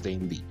to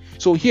sustain thee.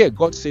 So here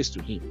God says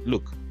to him,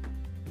 look,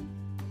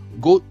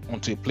 go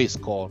unto a place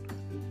called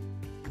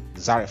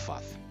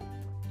Zarephath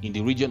in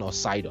the region of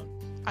Sidon.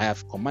 I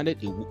have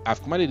commanded a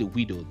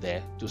widow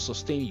there to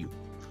sustain you.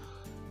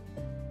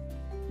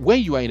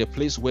 When you are in a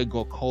place where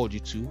God called you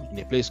to, in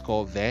a place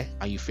called there,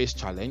 and you face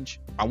challenge,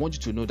 I want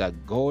you to know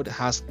that God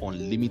has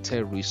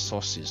unlimited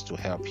resources to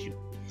help you.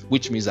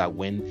 Which means that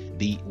when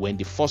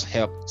the first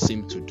help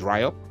seems to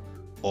dry up,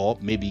 or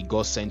maybe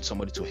God sent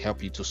somebody to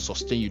help you, to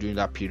sustain you during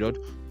that period,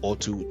 or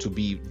to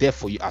be there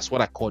for you as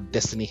what I call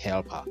destiny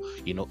helper.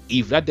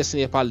 If that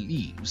destiny helper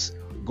leaves,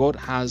 God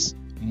has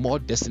more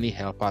destiny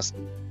helpers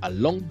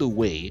along the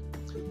way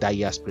that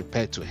he has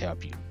prepared to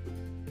help you.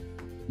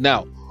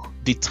 Now,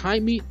 the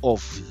timing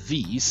of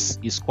this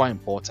is quite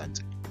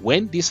important.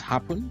 When this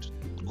happened,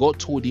 God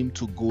told him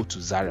to go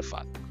to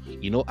Zarephath.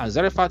 And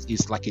Zarephath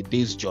is like a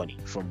day's journey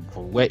from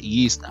where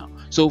he is now.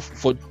 So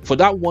for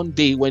that one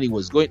day when he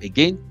was going,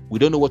 again, we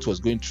don't know what was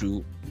going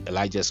through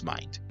Elijah's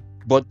mind.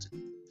 But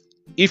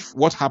if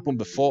what happened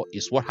before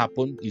is what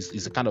happened, is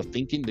the kind of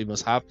thinking they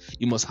must have,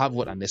 he must have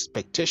an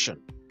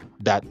expectation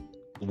that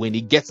when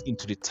he gets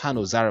into the town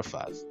of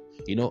Zarephath,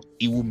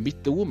 he will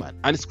meet the woman.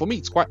 And for me,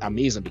 it's quite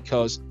amazing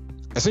because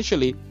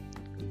essentially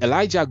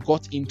Elijah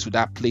got into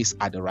that place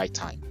at the right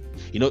time.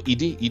 He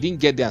didn't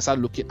get there and start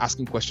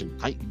asking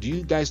questions. Do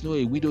you guys know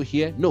a widow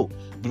here? No.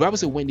 The Bible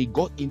says when he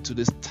got into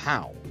this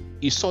town,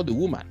 he saw the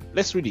woman.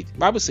 Let's read it. The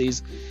Bible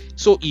says,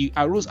 so he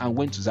arose and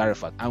went to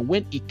Zarephath. And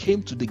when he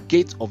came to the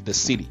gate of the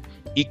city,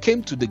 He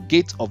came to the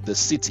gate of the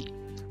city.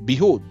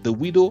 Behold, the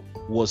widow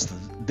was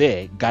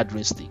there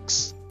gathering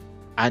sticks.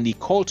 And he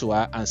called to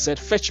her and said,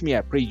 fetch me,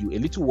 I pray you, a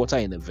little water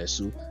in a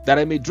vessel, that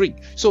I may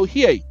drink. So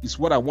here is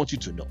what I want you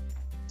to know.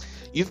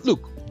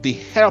 Look, the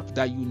help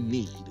that you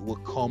need will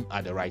come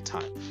at the right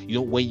time.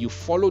 When you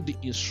follow the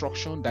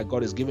instruction that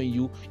God has given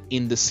you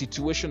in the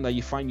situation that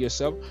you find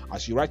yourself,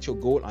 as you write your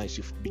goal and as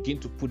you begin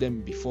to put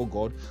them before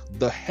God,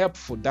 the help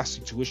for that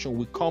situation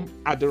will come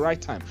at the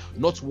right time.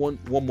 Not one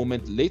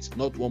moment late,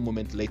 not 1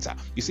 moment later.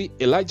 You see,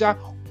 Elijah,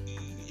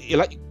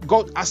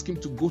 God asked him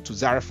to go to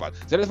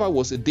Zarephath. Zarephath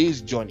was a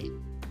day's journey.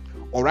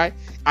 All right.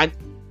 And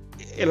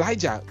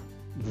Elijah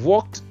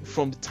walked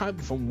from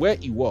where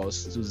he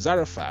was to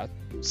Zarephath,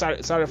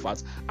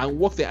 and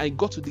walked there and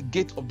got to the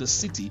gate of the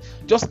city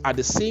just at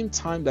the same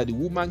time that the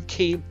woman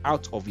came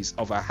out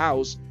of her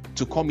house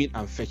to come in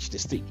and fetch the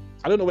stick.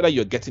 I don't know whether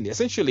you're getting it.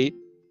 Essentially,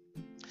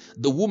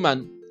 the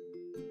woman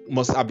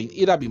must have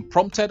either been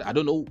prompted. I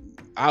don't know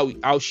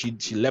how she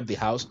left the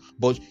house,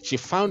 but she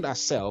found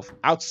herself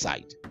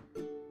outside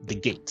the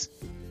gate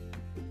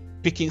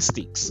picking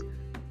sticks,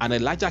 and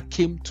Elijah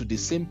came to the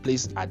same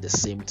place at the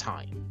same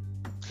time.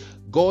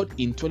 God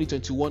in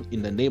 2021,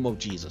 in the name of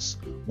Jesus,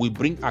 will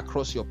bring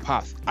across your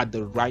path at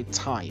the right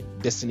time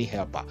destiny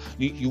helper.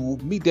 You will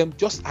meet them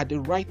just at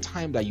the right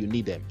time that you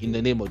need them, in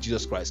the name of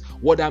Jesus Christ.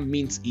 What that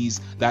means is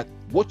that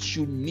what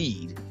you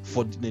need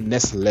for the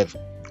next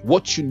level,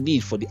 what you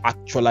need for the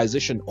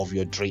actualization of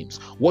your dreams,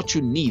 what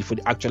you need for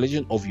the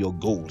actualization of your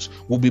goals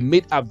will be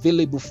made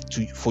available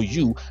for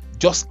you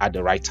just at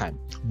the right time.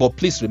 But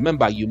please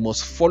remember, you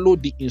must follow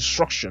the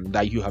instruction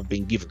that you have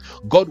been given.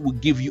 God will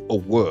give you a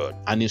word,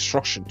 an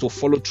instruction to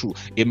follow through,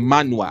 a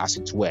manual as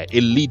it were,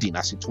 a leading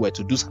as it were,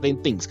 to do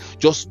certain things.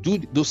 Just do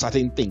those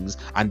certain things,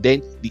 and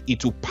then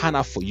it will pan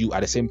out for you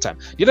at the same time.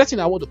 The other thing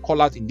I want to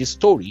call out in this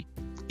story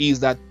is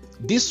that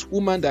this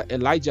woman that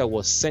Elijah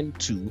was sent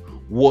to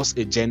was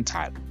a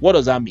Gentile. What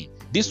does that mean?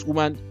 This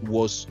woman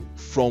was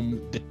from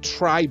the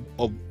tribe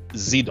of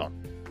Zidon.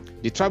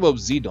 The tribe of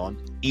Zidon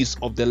is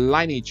of the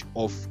lineage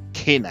of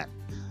Canaan.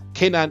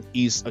 Canaan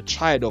is a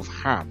child of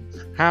Ham.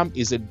 Ham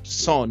is a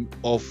son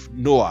of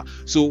Noah.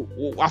 So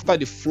after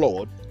the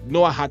flood,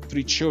 Noah had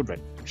 3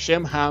 children,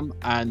 Shem, Ham,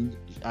 and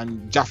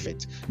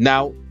Japheth.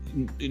 Now,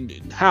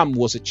 Ham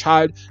was a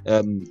child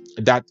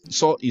that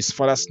saw his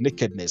father's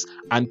nakedness,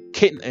 and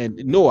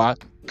Noah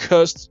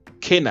cursed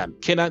Canaan.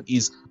 Canaan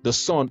is the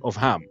son of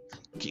Ham.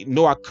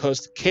 Noah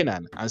cursed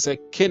Canaan and said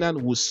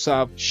Canaan will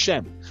serve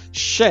Shem.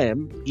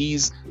 Shem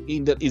is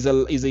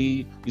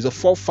a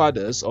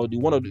forefathers, or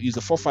is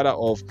the forefather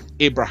of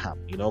Abraham.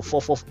 I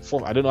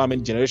don't know how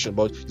many generations,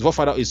 but the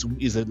forefather is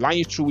the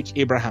lineage through which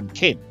Abraham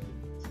came.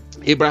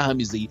 Abraham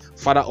is the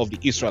father of the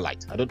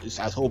Israelite.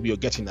 I hope you're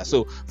getting that.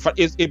 So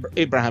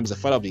Abraham is the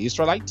father of the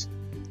Israelite,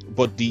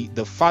 but the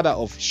father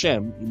of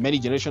Shem, many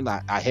generations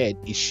ahead,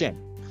 is Shem.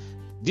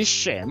 This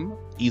Shem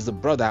is the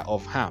brother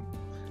of Ham.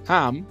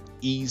 Ham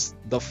is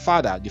the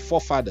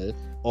forefather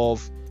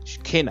of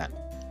Canaan.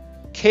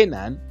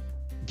 Canaan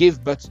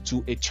gave birth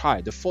to a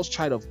child. The first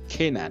child of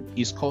Canaan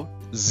is called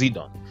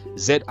Zidon.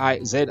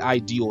 Zidon.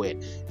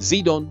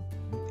 Zidon,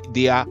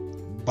 they are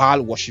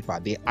Baal worshipper,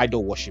 they are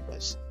idol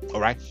worshippers.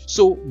 All right.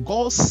 So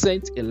God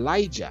sent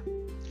Elijah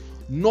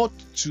not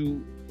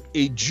to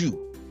a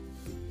Jew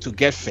to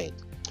get fed.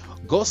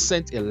 God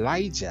sent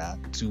Elijah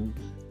to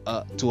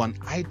an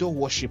idol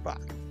worshipper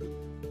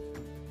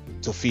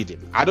to feed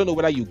him. I don't know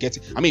whether you get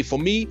it. I mean, for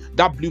me,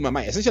 that blew my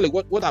mind. Essentially,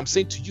 what I'm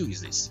saying to you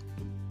is this: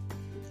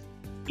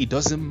 it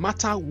doesn't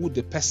matter who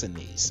the person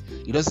is,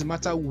 it doesn't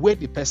matter where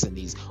the person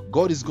is,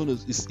 God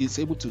is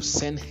able to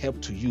send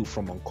help to you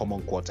from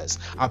uncommon quarters.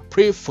 I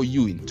pray for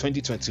you in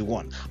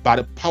 2021, by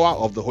the power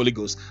of the Holy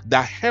Ghost,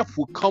 that help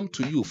will come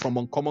to you from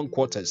uncommon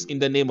quarters in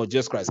the name of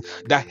Jesus Christ.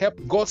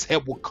 God's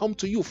help will come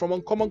to you from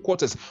uncommon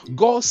quarters.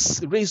 God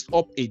raised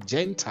up a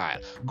Gentile.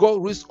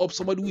 God raised up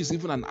somebody who is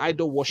even an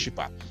idol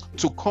worshiper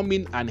to come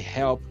in and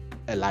help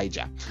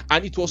Elijah.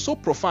 And it was so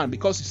profound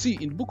because you see,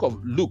 in the book of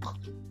Luke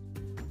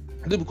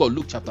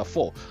chapter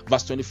 4,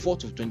 verse 24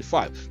 to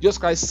 25, Jesus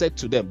Christ said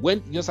to them,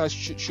 when Jesus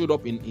Christ showed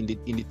up in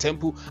the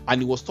temple,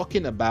 and he was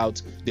talking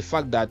about the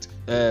fact that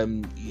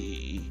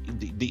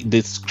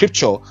the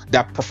scripture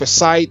that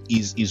prophesied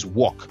his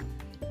work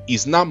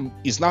is now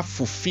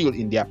fulfilled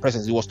in their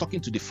presence. He was talking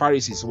to the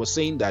Pharisees. He was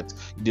saying that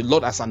the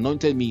Lord has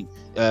anointed me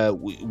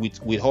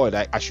with oil,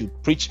 that I should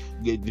preach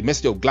the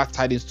message of glad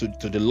tidings to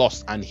the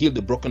lost and heal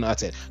the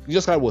brokenhearted.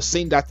 Jesus Christ was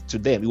saying that to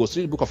them. He was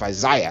reading the book of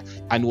Isaiah,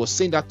 and he was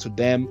saying that to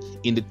them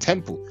in the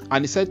temple.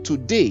 And he said,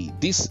 today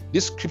this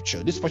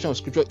scripture, this portion of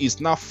scripture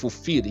is now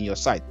fulfilled in your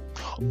sight.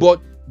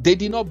 But they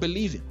did not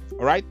believe him.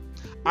 All right.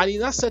 And he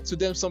now said to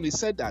them something. He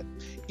said that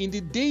in the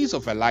days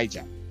of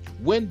Elijah,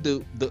 when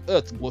the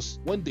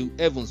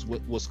heavens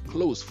was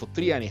closed for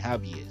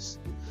 3.5 years,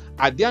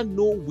 are there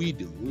no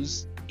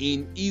widows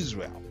in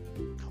Israel?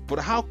 But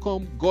how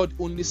come God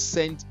only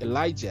sent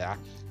Elijah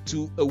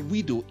to a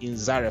widow in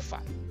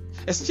Zarephath?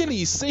 Essentially,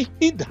 he's saying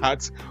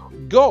that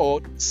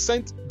God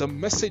sent the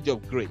message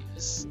of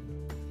grace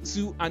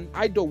to an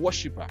idol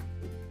worshiper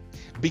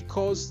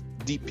because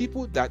the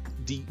people that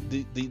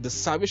the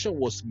salvation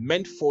was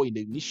meant for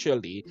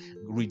initially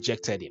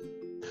rejected him.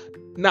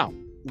 Now,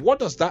 what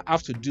does that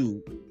have to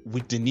do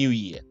with the new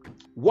year?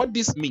 What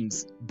this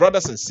means,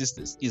 brothers and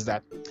sisters, is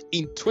that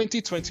in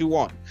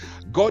 2021,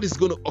 God is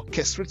going to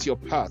orchestrate your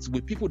path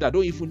with people that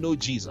don't even know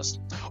Jesus.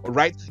 All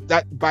right,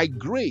 that by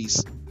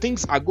grace,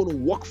 things are going to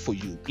work for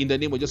you in the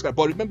name of Jesus Christ.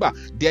 But remember,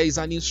 there is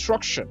an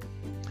instruction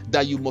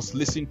that you must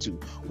listen to,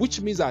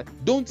 which means that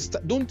don't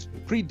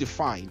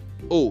predefine,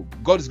 oh,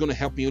 God is going to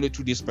help me only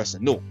through this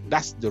person. No,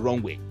 that's the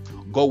wrong way.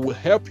 God will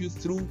help you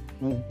through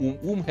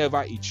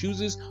whomever he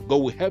chooses. God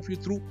will help you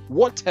through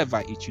whatever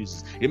he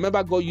chooses.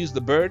 Remember, God used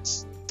the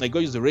birds and God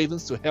used the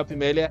ravens to help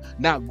him earlier.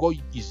 Now God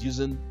is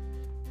using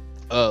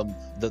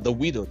the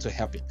widow to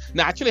help him.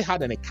 Now I actually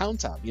had an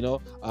encounter,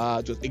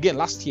 again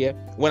last year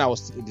when I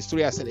was the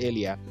story I said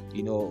earlier,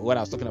 when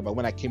I was talking about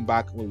when I came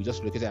back, when we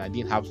just relocated, I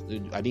didn't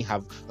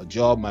have a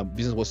job, my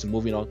business was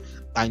moving on,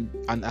 and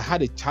I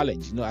had a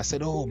challenge. I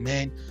said, oh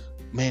man,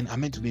 I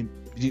meant to be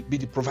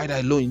the provider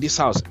alone in this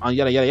house, and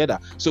yada yada yada.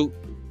 So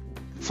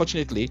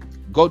fortunately,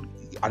 God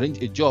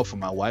arranged a job for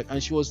my wife,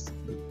 and she was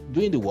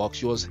doing the work.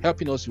 She was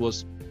helping us. She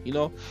was,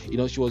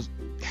 she was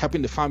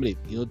helping the family,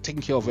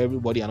 taking care of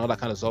everybody and all that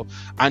kind of stuff.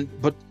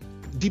 But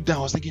deep down,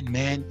 I was thinking,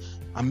 man,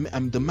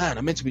 I'm the man.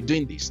 I'm meant to be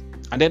doing this.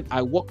 And then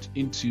I walked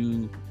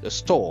into the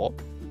store.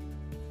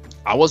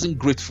 I wasn't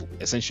grateful.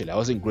 Essentially, I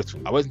wasn't grateful.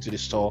 I went into the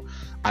store,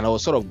 and I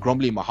was sort of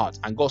grumbling in my heart.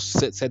 And God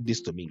said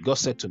this to me. God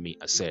said to me,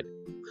 I said,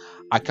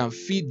 I can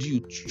feed you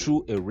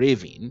through a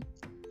raven,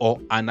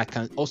 and I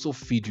can also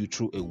feed you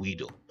through a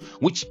widow.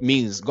 Which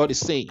means God is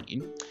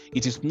saying,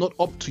 it is not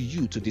up to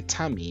you to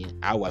determine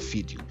how I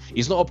feed you.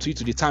 It's not up to you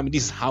to determine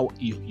this is how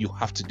you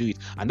have to do it.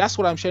 And that's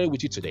what I'm sharing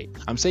with you today.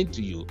 I'm saying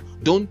to you,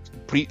 don't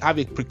have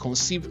a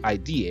preconceived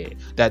idea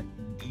that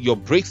your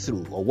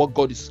breakthrough or what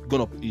God is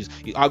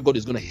how God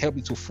is gonna help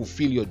you to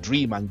fulfill your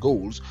dream and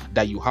goals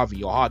that you have in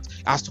your heart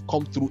has to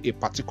come through a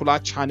particular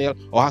channel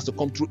or has to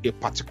come through a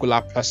particular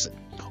person.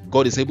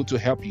 God is able to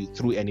help you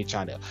through any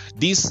channel.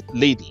 This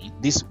lady,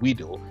 this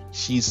widow,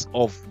 she's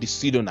of the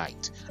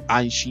Sidonite,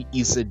 and she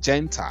is a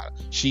Gentile.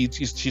 She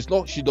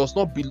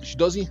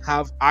doesn't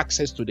have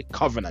access to the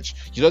covenant.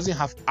 She doesn't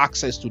have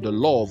access to the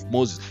law of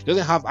Moses. She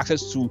doesn't have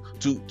access to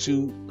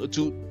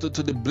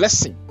the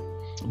blessing.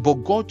 But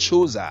God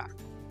chose her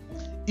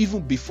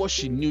even before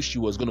she knew she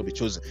was going to be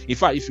chosen. In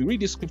fact, if you read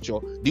this scripture,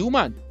 the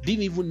woman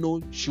didn't even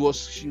know she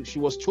was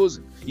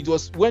chosen. It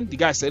was when the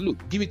guy said, look,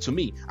 give it to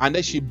me, and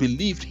then she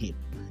believed him.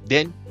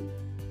 Then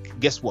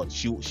guess what?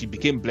 She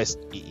became blessed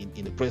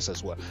in the process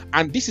as well.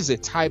 And this is a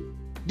type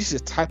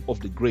of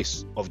the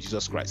grace of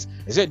Jesus Christ.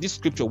 I said this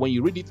scripture, when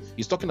you read it,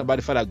 it's talking about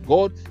the fact that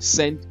God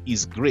sent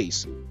his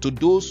grace to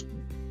those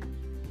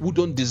who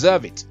don't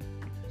deserve it.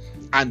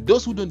 And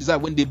those who don't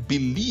deserve, when they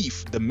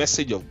believe the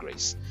message of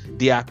grace,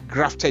 they are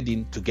grafted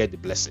in to get the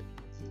blessing.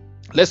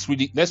 Let's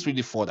read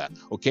it further.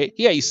 Okay,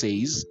 here he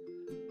says,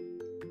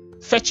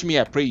 fetch me,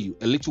 I pray you,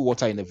 a little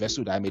water in a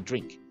vessel that I may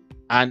drink.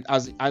 And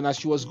as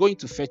she was going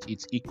to fetch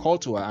it, he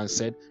called to her and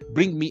said,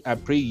 bring me, I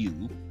pray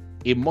you,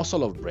 a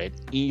morsel of bread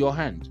in your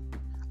hand.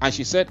 And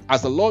she said,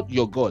 as the Lord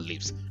your God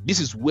lives. This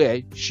is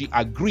where she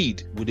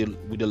agreed with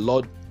the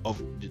Lord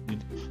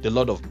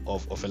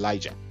of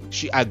Elijah.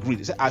 She agreed.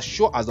 She said, as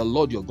sure as the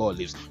Lord your God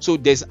lives. So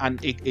there's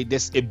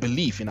a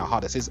belief in her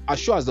heart that says, as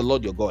sure as the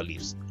Lord your God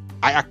lives,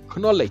 I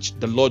acknowledge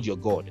the Lord your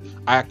God.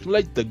 I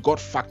acknowledge the God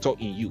factor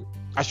in you.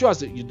 As sure as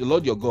the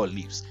Lord your God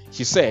lives.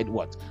 She said,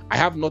 what? I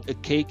have not a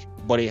cake,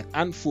 but a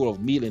handful of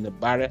meal in a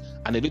barrel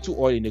and a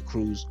little oil in a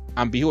cruse.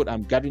 And behold,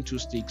 I'm gathering 2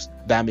 sticks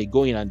that I may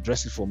go in and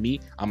dress it for me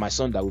and my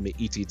son, that we may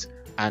eat it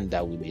and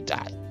that we may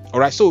die. All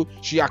right. So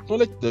she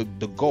acknowledged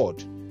the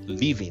God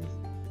living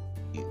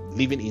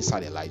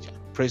inside Elijah.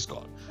 Praise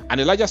God. And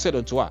Elijah said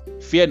unto her,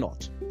 fear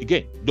not.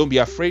 Again, don't be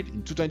afraid.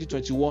 In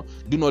 2021,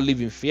 do not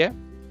live in fear.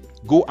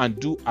 Go and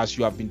do as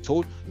you have been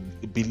told.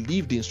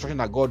 Believe the instruction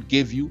that God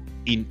gave you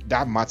in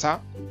that matter.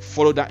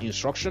 Follow that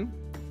instruction.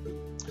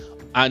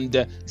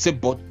 And say,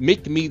 but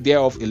make me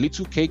thereof a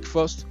little cake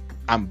first,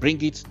 and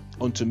bring it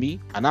unto me.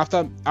 And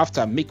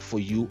after make for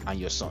you and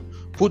your son.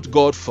 Put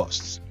God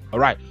first. All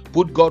right.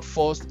 Put God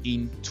first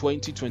in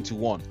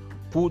 2021.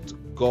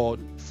 Put God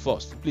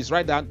first. Please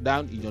write that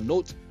down in your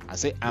notes and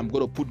say, I'm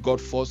going to put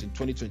God first in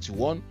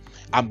 2021.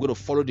 I'm going to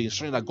follow the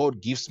instruction that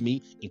God gives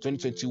me in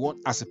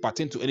 2021 as it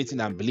pertains to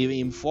anything I'm believing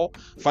Him for.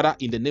 Father,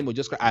 in the name of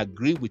Jesus Christ, I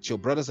agree with your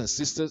brothers and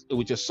sisters,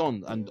 with your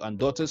sons and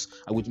daughters,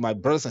 and with my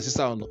brothers and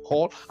sisters on the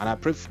call. And I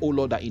pray, oh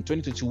Lord, that in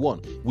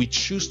 2021, we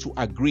choose to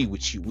agree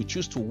with you. We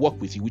choose to walk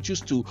with you. We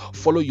choose to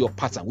follow your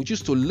pattern. We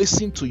choose to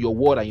listen to your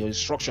word and your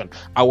instruction.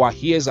 Our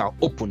ears are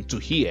open to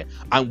hear,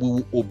 and we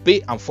will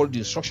obey and follow the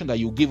instruction that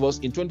you give us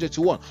in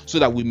 2021 so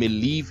that we may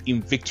live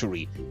in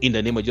victory in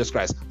the name of Jesus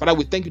Christ. Father,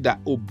 we thank you that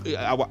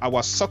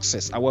our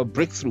success, our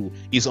breakthrough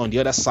is on the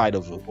other side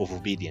of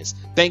obedience.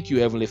 Thank you,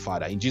 Heavenly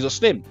Father, in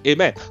Jesus' name.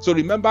 Amen. So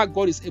remember,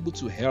 God is able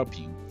to help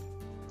you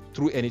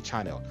through any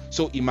channel.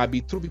 So it might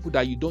be through people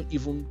that you don't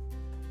even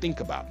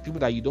think about, people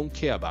that you don't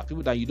care about,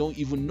 people that you don't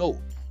even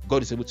know.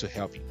 God is able to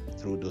help you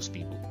through those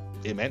people.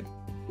 Amen.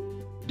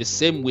 The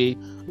same way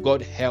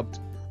God helped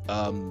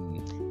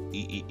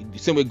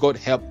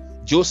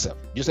Joseph.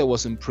 Joseph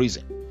was in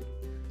prison.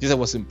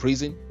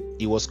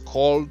 He was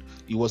called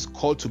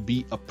to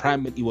be a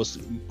primate. He was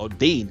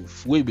ordained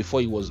way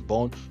before he was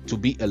born to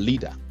be a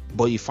leader,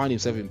 but he found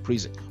himself in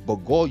prison. But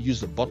God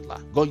used the butler.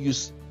 God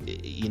used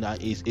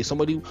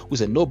somebody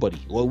who's a nobody,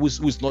 or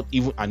who's not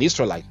even an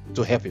Israelite,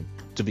 to help him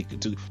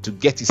to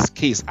get his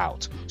case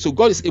out. So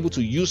God is able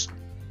to use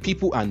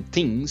people and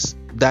things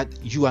that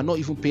you are not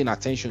even paying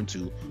attention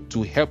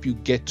to help you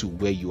get to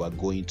where you are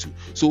going to.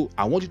 So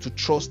I want you to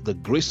trust the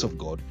grace of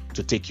God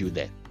to take you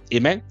there.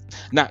 Amen.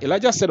 Now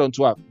Elijah said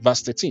unto her,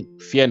 verse 13,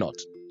 fear not.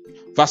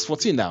 Verse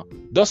 14 now,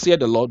 thus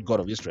saith the Lord God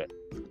of Israel,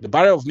 the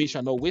barrel of meal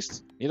shall not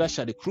waste, neither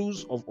shall the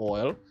cruse of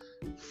oil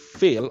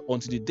fail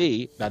until the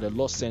day that the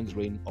Lord sends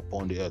rain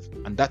upon the earth.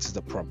 And that is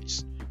the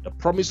promise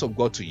of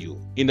God to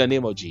you in the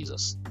name of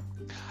Jesus,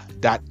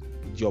 that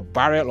your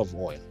barrel of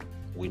oil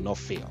will not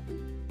fail.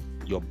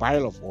 Your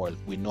barrel of oil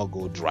will not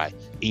go dry.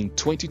 In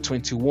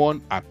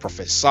 2021, I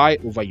prophesy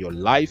over your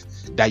life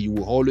that you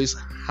will always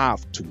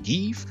have to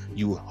give,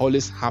 you will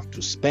always have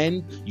to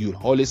spend, you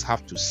will always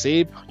have to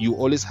save, you will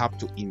always have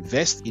to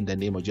invest in the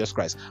name of Jesus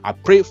Christ. I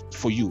pray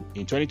for you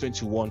in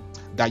 2021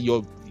 that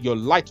your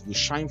light will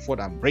shine forth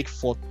and break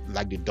forth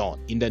like the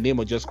dawn in the name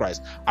of Jesus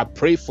Christ. I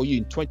pray for you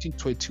in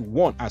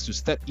 2021 as you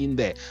step in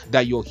there,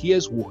 that your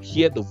ears will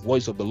hear the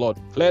voice of the Lord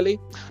clearly,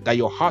 that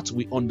your heart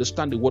will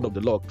understand the word of the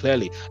Lord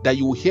clearly, that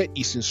you will hear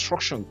his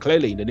instruction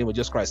clearly in the name of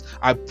Jesus Christ.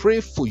 I pray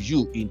for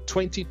you in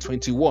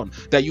 2021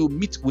 that you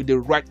meet with the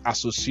right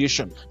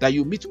association, that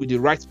you meet with the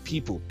right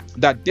people,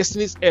 that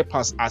destiny's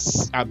helpers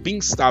are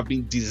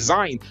being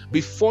designed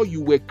before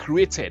you were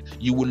created.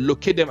 You will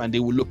locate them and they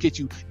will locate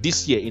you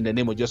this year in the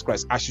name of Jesus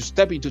Christ. As you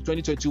step into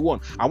 2021,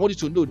 I want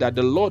you to know that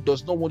the Lord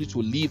does not want you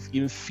to live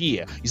in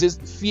fear. He says,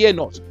 fear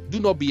not, do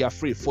not be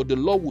afraid, for the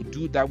Lord will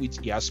do that which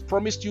he has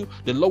promised you.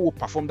 The Lord will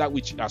perform that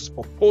which he has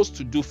proposed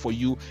to do for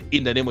you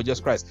in the name of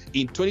Jesus Christ.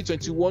 In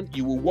 2021,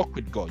 you will walk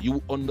with God. You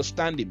will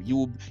understand him.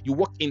 You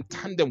walk in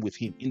tandem with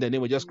him in the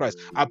name of Jesus Christ.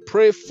 I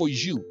pray for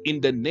you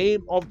in the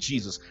name of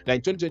Jesus that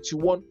in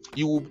 2021,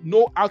 you will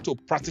know how to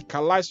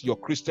practicalize your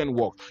Christian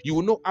walk. You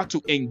will know how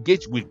to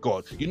engage with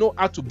God. You know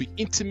how to be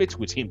intimate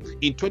with him.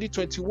 In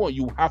 2021,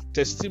 you will have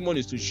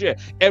testimonies to share.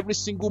 Every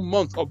single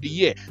month of the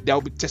year, there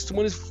will be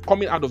testimonies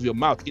coming out of your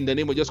mouth in the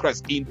name of Jesus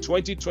Christ. In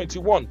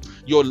 2021,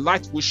 your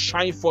light will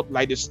shine forth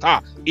like the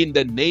star in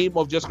the name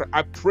of Jesus Christ.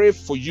 I pray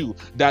for you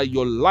that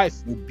your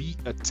life will be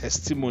a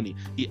testimony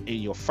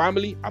in your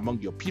family,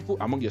 among your people,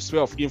 among your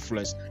sphere of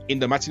influence in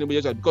the mighty name of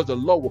Jesus Christ, because the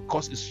Lord will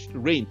cause his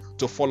rain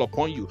to fall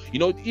upon you. You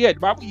know, here the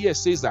Bible here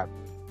says that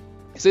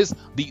it says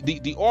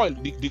the oil,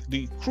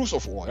 the cruse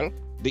of oil,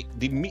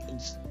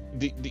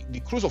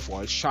 the cruse of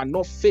oil shall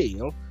not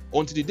fail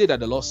until the day that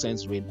the Lord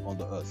sends rain on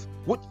the earth.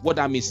 What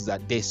that means is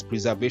that there's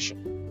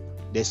preservation.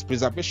 There's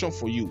preservation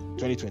for you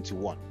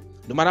 2021.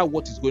 No matter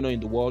what is going on in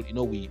the world, you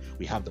know, we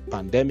have the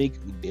pandemic.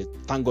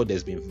 Thank God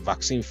there's been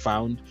vaccine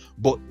found.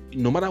 But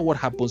no matter what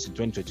happens in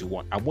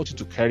 2021, I want you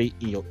to carry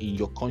in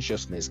your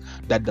consciousness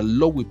that the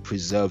Lord will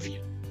preserve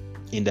you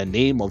in the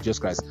name of Jesus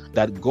Christ,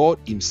 that God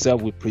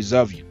himself will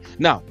preserve you.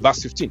 Now,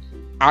 verse 15.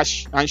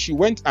 And she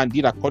went and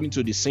did according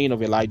to the saying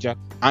of Elijah,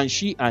 and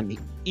she and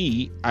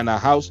he and her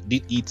house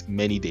did eat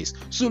many days.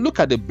 So look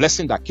at the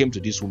blessing that came to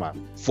this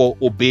woman for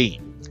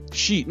obeying.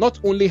 She, not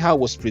only her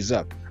was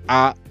preserved,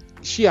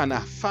 she and her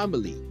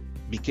family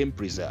became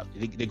preserved.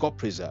 They got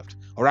preserved.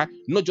 All right,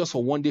 not just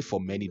for one day, for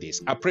many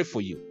days. I pray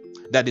for you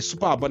that the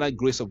super abundant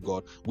grace of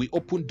God will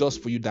open doors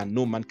for you that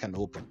no man can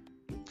open.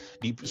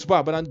 The super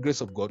abundant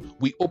grace of God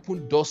will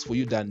open doors for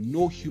you that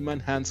no human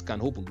hands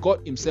can open.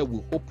 God himself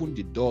will open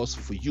the doors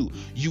for you.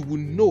 You will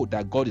know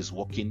that God is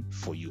working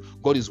for you.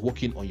 God is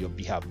working on your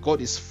behalf. God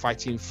is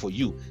fighting for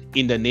you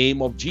in the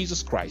name of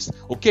Jesus Christ.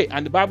 Okay,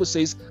 and the Bible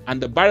says, and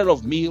the barrel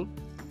of meal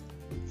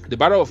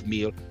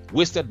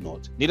wasted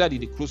not, neither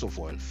did the cruse of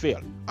oil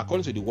fail,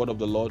 according to the word of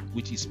the Lord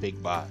which he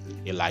spake by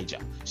Elijah.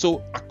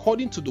 So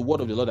according to the word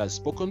of the Lord that is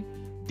spoken,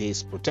 there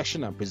is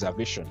protection and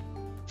preservation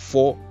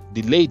for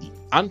the lady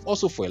and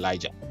also for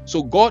Elijah.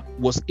 So God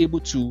was able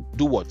to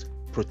do what?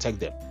 Protect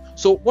them.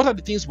 So what are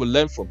the things we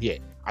learn from here?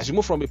 As you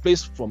move from a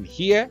place from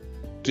here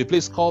to a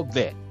place called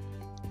there,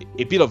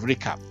 a bit of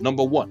recap.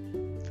 Number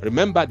one,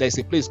 remember there's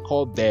a place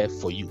called there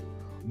for you.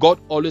 God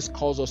always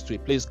calls us to a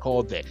place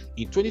called there.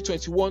 In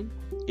 2021,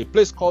 a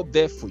place called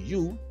there for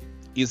you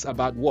is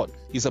about what?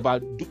 It's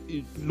about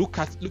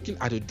looking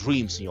at the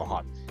dreams in your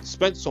heart.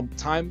 Spend some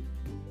time,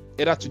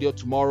 either today or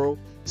tomorrow,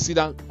 sit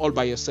down all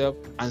by yourself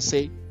and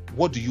say,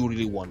 what do you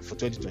really want for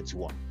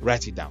 2021?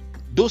 Write it down.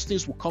 Those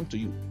things will come to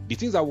you. The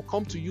things that will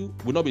come to you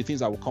will not be things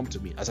that will come to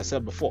me. As I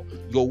said before,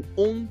 your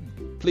own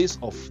place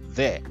of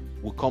there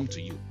will come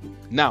to you.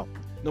 Now,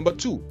 number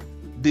two,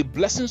 the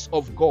blessings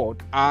of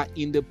God are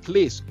in the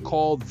place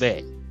called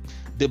there.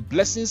 The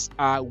blessings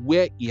are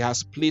where he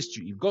has placed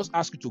you. If God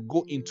asks you to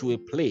go into a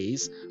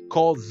place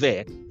called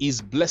there, his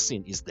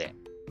blessing is there.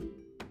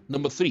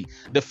 Number 3,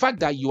 the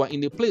fact that you are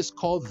in a place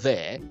called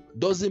there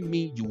doesn't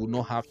mean you will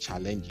not have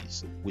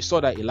challenges. We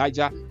saw that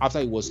Elijah, after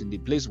he was in the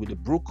place with the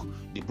brook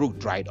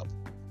dried up.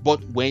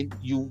 But when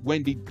you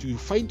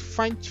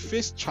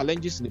face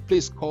challenges in a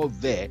place called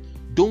there,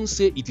 don't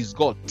say it is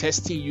God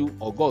testing you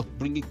or God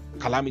bringing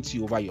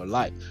calamity over your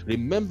life.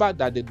 Remember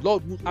that the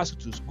Lord who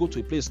asked you to go to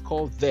a place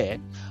called there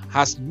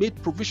has made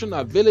provision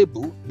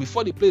available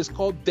before the place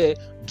called there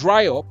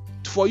dry up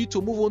for you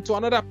to move on to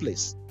another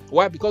place.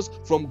 Why? Because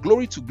from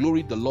glory to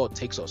glory the Lord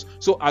takes us.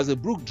 So as the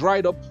brook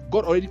dried up,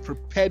 God already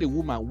prepared a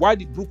woman while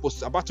the brook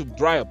was about to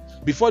dry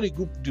up. Before the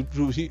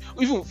brook,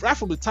 even right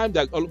from the time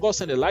that God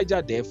sent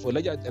Elijah there for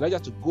Elijah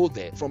to go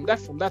there, from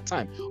that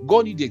time,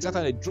 God knew the exact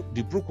time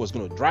the brook was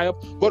going to dry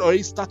up. God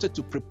already started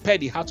to prepare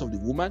the heart of the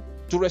woman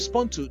to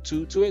respond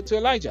to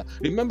Elijah.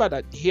 Remember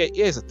that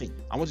here's the thing.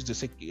 I want you to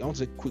say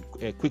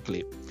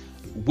quickly.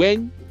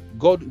 When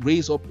God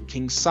raised up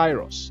King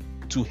Cyrus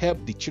to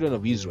help the children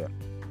of Israel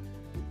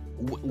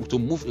to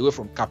move away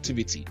from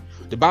captivity,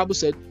 the Bible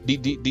said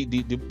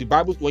the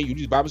Bible, when you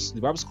read the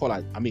Bible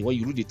scholar, when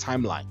you read the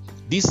timeline,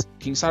 this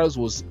King Cyrus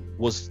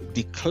was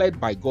declared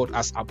by God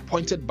as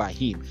appointed by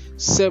him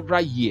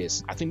several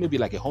years, I think maybe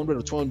like 100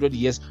 or 200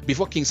 years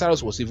before King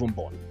Cyrus was even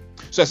born.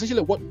 So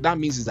essentially what that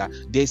means is that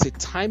there's a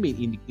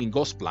timing in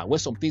God's plan where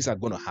some things are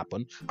going to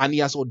happen, and he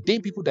has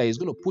ordained people that he's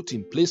going to put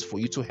in place for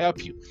you to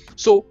help you.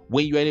 So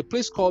when you're in a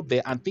place called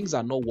there and things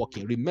are not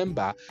working,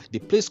 remember the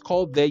place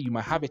called there, you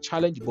might have a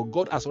challenge, but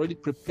God has already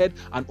prepared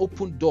an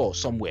open door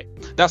somewhere.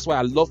 That's why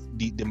I love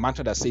the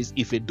mantra that says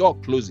if a door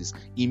closes,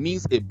 it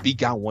means a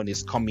bigger one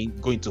is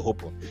going to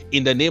open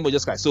in the name of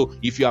Jesus Christ. So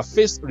if you have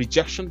faced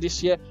rejection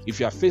this year, if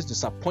you have faced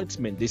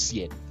disappointment this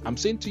year, I'm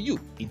saying to you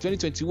in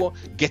 2021,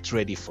 get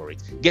ready for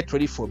it. Get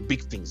ready for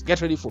big things.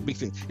 Get ready for big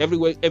things.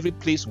 Everywhere, every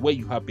place where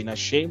you have been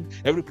ashamed,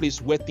 every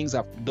place where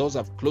doors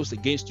have closed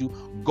against you,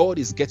 God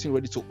is getting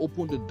ready to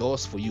open the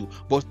doors for you.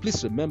 But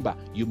please remember,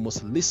 you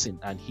must listen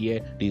and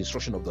hear the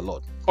instruction of the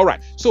Lord. All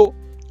right. So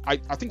I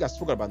think I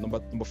spoke about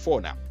number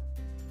 4 now.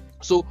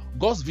 So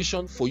God's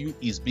vision for you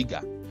is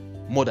bigger,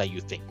 more than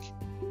you think.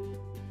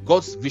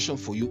 God's vision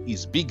for you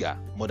is bigger,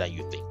 more than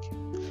you think.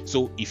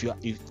 So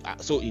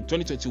so in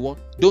 2021,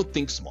 don't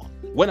think small.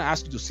 When I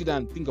ask you to sit down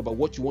and think about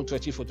what you want to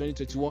achieve for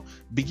 2021,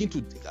 begin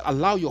to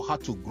allow your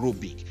heart to grow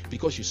big,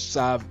 because you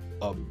serve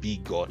a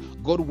big God.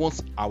 God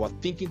wants our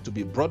thinking to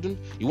be broadened.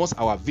 He wants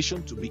our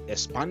vision to be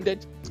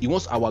expanded. He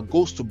wants our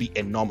goals to be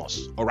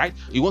enormous. All right.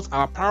 He wants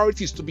our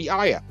priorities to be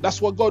higher.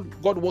 That's what God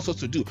wants us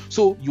to do.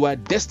 So you are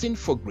destined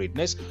for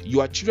greatness.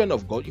 You are children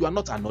of God. You are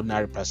not an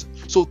ordinary person.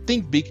 So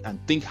think big and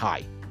think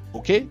high.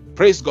 Okay.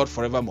 Praise God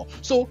forevermore.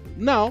 So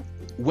now,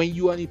 when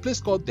you are in a place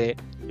called there,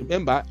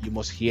 remember, you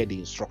must hear the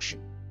instruction.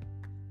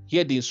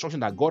 Hear the instruction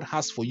that God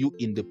has for you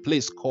in the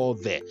place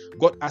called there.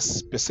 God has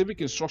specific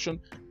instruction.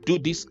 Do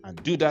this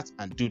and do that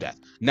and do that.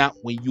 Now,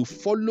 when you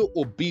follow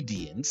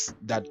obedience,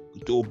 that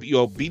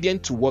you're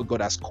obedient to what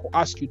God has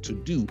asked you to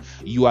do,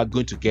 you are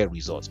going to get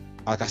results.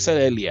 Like I said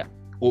earlier,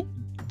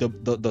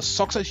 the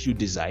success you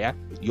desire,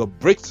 your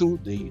breakthrough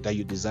that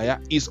you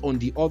desire, is on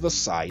the other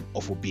side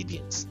of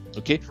obedience.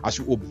 Okay, as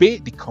you obey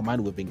the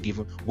command we've been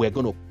given, we're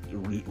going to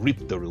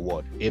reap the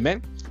reward.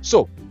 Amen.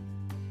 So,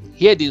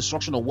 hear the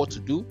instruction on what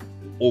to do.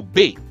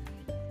 Obey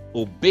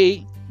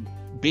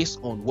based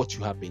on what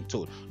you have been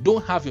told.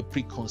 Don't have a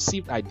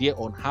preconceived idea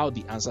on how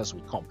the answers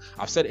will come.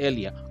 I've said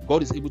earlier,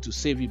 God is able to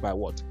save you by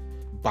what?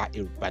 By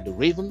the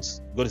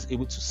ravens. God is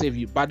able to save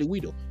you by the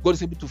widow. God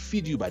is able to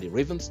feed you by the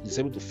ravens. He's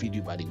able to feed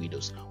you by the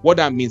widows. What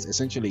that means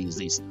essentially is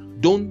this: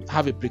 don't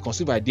have a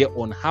preconceived idea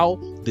on how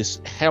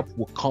this help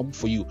will come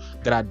for you.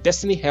 There are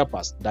destiny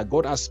helpers that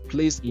God has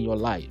placed in your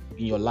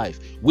life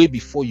way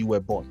before you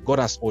were born. God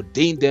has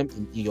ordained them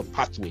in your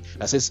pathway.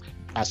 That says,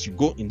 as you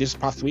go in this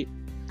pathway,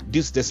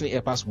 these destiny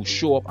helpers will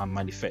show up and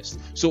manifest.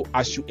 So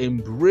as you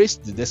embrace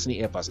the destiny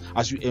helpers,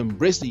 as you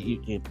embrace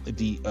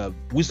the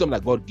wisdom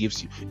that God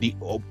gives you, the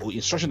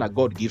instruction that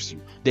God gives you,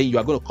 then you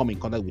are going to come in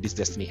contact with these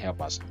destiny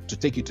helpers to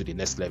take you to the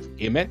next level.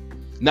 Amen.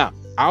 Now,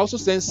 I also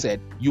then said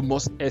you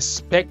must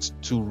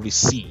expect to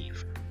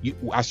receive.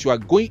 As you are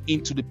going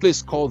into the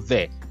place called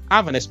there,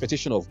 have an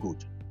expectation of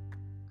good.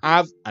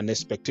 Have an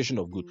expectation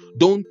of good.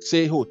 Don't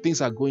say, oh, things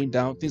are going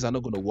down, things are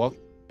not going to work.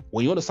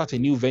 When you want to start a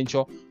new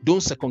venture,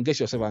 don't second guess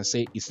yourself and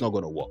say it's not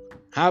going to work.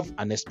 Have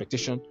an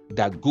expectation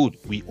that good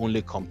will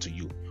only come to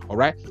you. All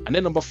right. And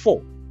then number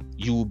 5,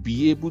 you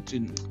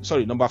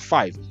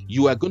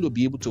are going to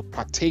be able to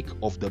partake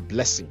of the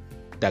blessing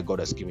that God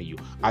has given you.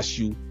 As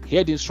you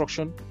hear the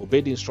instruction,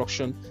 obey the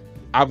instruction,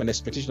 have an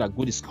expectation that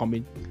good is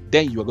coming,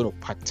 then you are going to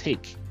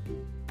partake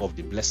of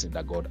the blessing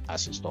that God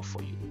has in store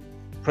for you.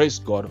 Praise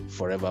God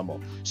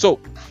forevermore. So,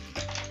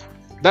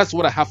 that's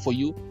what I have for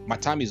you. My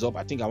time is up.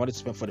 I think I wanted to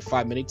spend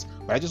 45 minutes,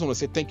 but I just want to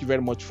say thank you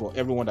very much for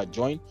everyone that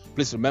joined.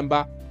 Please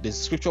remember, the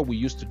scripture we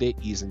use today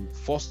is in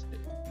 1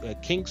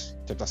 Kings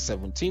chapter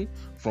 17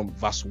 from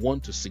verse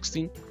 1 to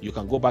 16. You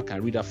can go back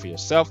and read that for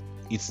yourself.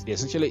 It's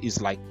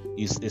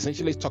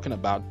essentially talking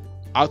about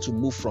how to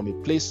move from a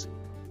place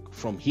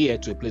from here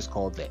to a place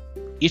called there.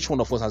 Each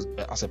one of us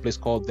has a place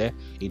called there.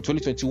 In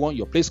 2021,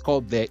 your place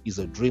called there is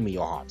a dream in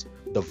your heart,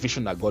 the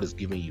vision that God is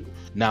giving you.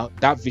 Now,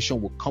 that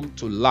vision will come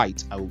to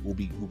light and will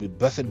be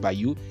birthed by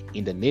you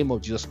in the name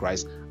of Jesus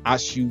Christ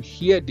as you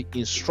hear the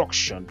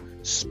instruction,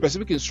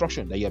 specific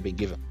instruction that you have been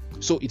given.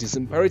 So it is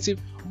imperative,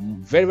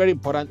 very, very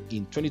important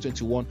in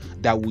 2021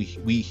 that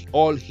we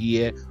all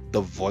hear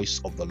the voice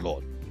of the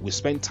Lord. We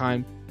spend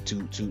time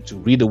to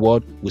read the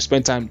word. We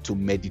spend time to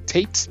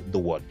meditate the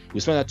word. We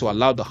spend time to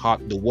allow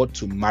the word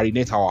to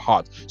marinate our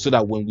heart, so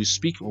that when we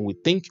speak, when we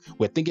think,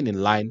 we're thinking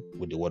in line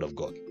with the word of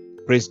God.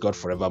 Praise God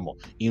forevermore.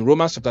 In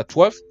Romans chapter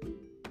 12,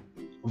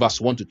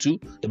 verse 1 to 2,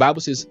 the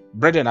Bible says,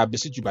 "Brethren, I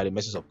beseech you by the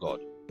mercies of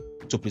God,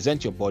 to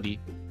present your body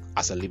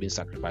as a living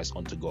sacrifice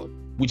unto God,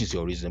 which is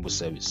your reasonable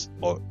service,"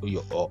 or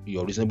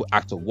your reasonable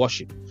act of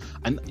worship.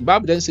 And the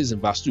Bible then says in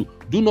verse 2,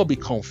 "Do not be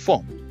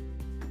conformed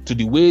to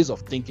the ways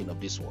of thinking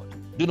of this world."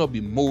 Do not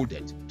be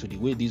molded to the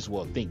way this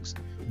world thinks,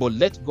 but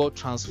let God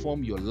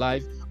transform your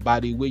life by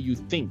the way you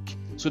think,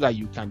 so that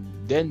you can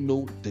then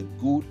know the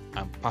good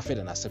and perfect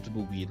and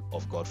acceptable will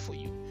of God for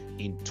you.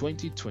 In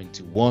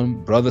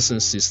 2021, brothers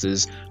and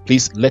sisters,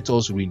 please let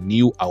us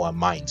renew our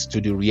minds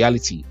to the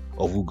reality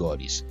of who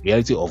God is,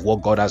 reality of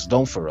what God has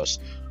done for us.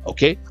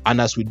 Okay?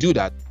 And as we do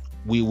that,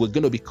 we were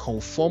going to be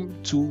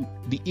conformed to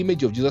the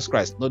image of Jesus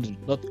Christ, not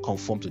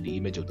conformed to the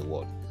image of the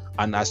world.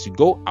 And as you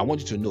go, I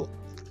want you to know,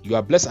 you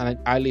are blessed and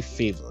highly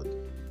favored.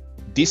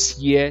 This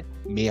year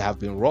may have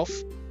been rough,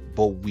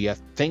 but we are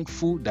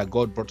thankful that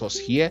God brought us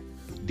here.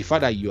 The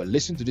fact that you are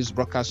listening to this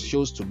broadcast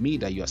shows to me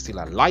that you are still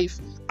alive.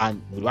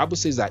 And the Bible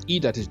says that he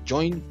that is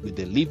joined with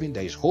the living,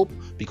 there is hope.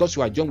 Because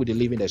you are joined with the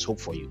living, there is hope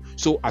for you.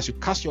 So as you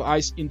cast your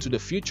eyes into the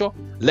future,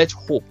 let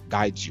hope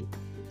guide you.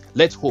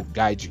 Let hope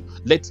guide you.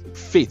 Let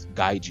faith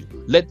guide you.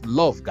 Let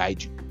love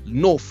guide you.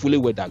 Know fully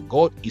well that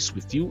God is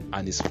with you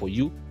and is for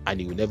you, and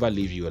he will never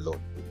leave you alone.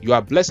 You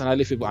are blessed and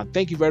highly favored, and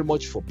thank you very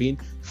much for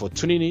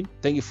tuning in.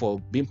 Thank you for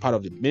being part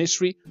of the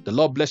ministry. The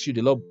Lord bless you.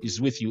 The Lord is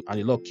with you,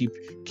 and the Lord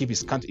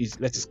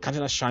let his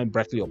countenance shine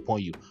brightly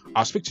upon you.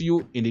 I'll speak to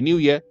you in the new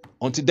year.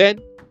 Until then,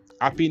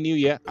 happy new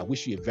year. I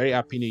wish you a very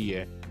happy new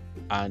year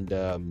and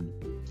a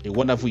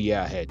wonderful year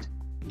ahead.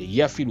 A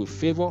year filled with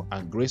favor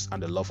and grace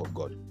and the love of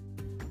God.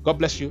 God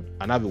bless you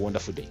and have a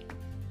wonderful day.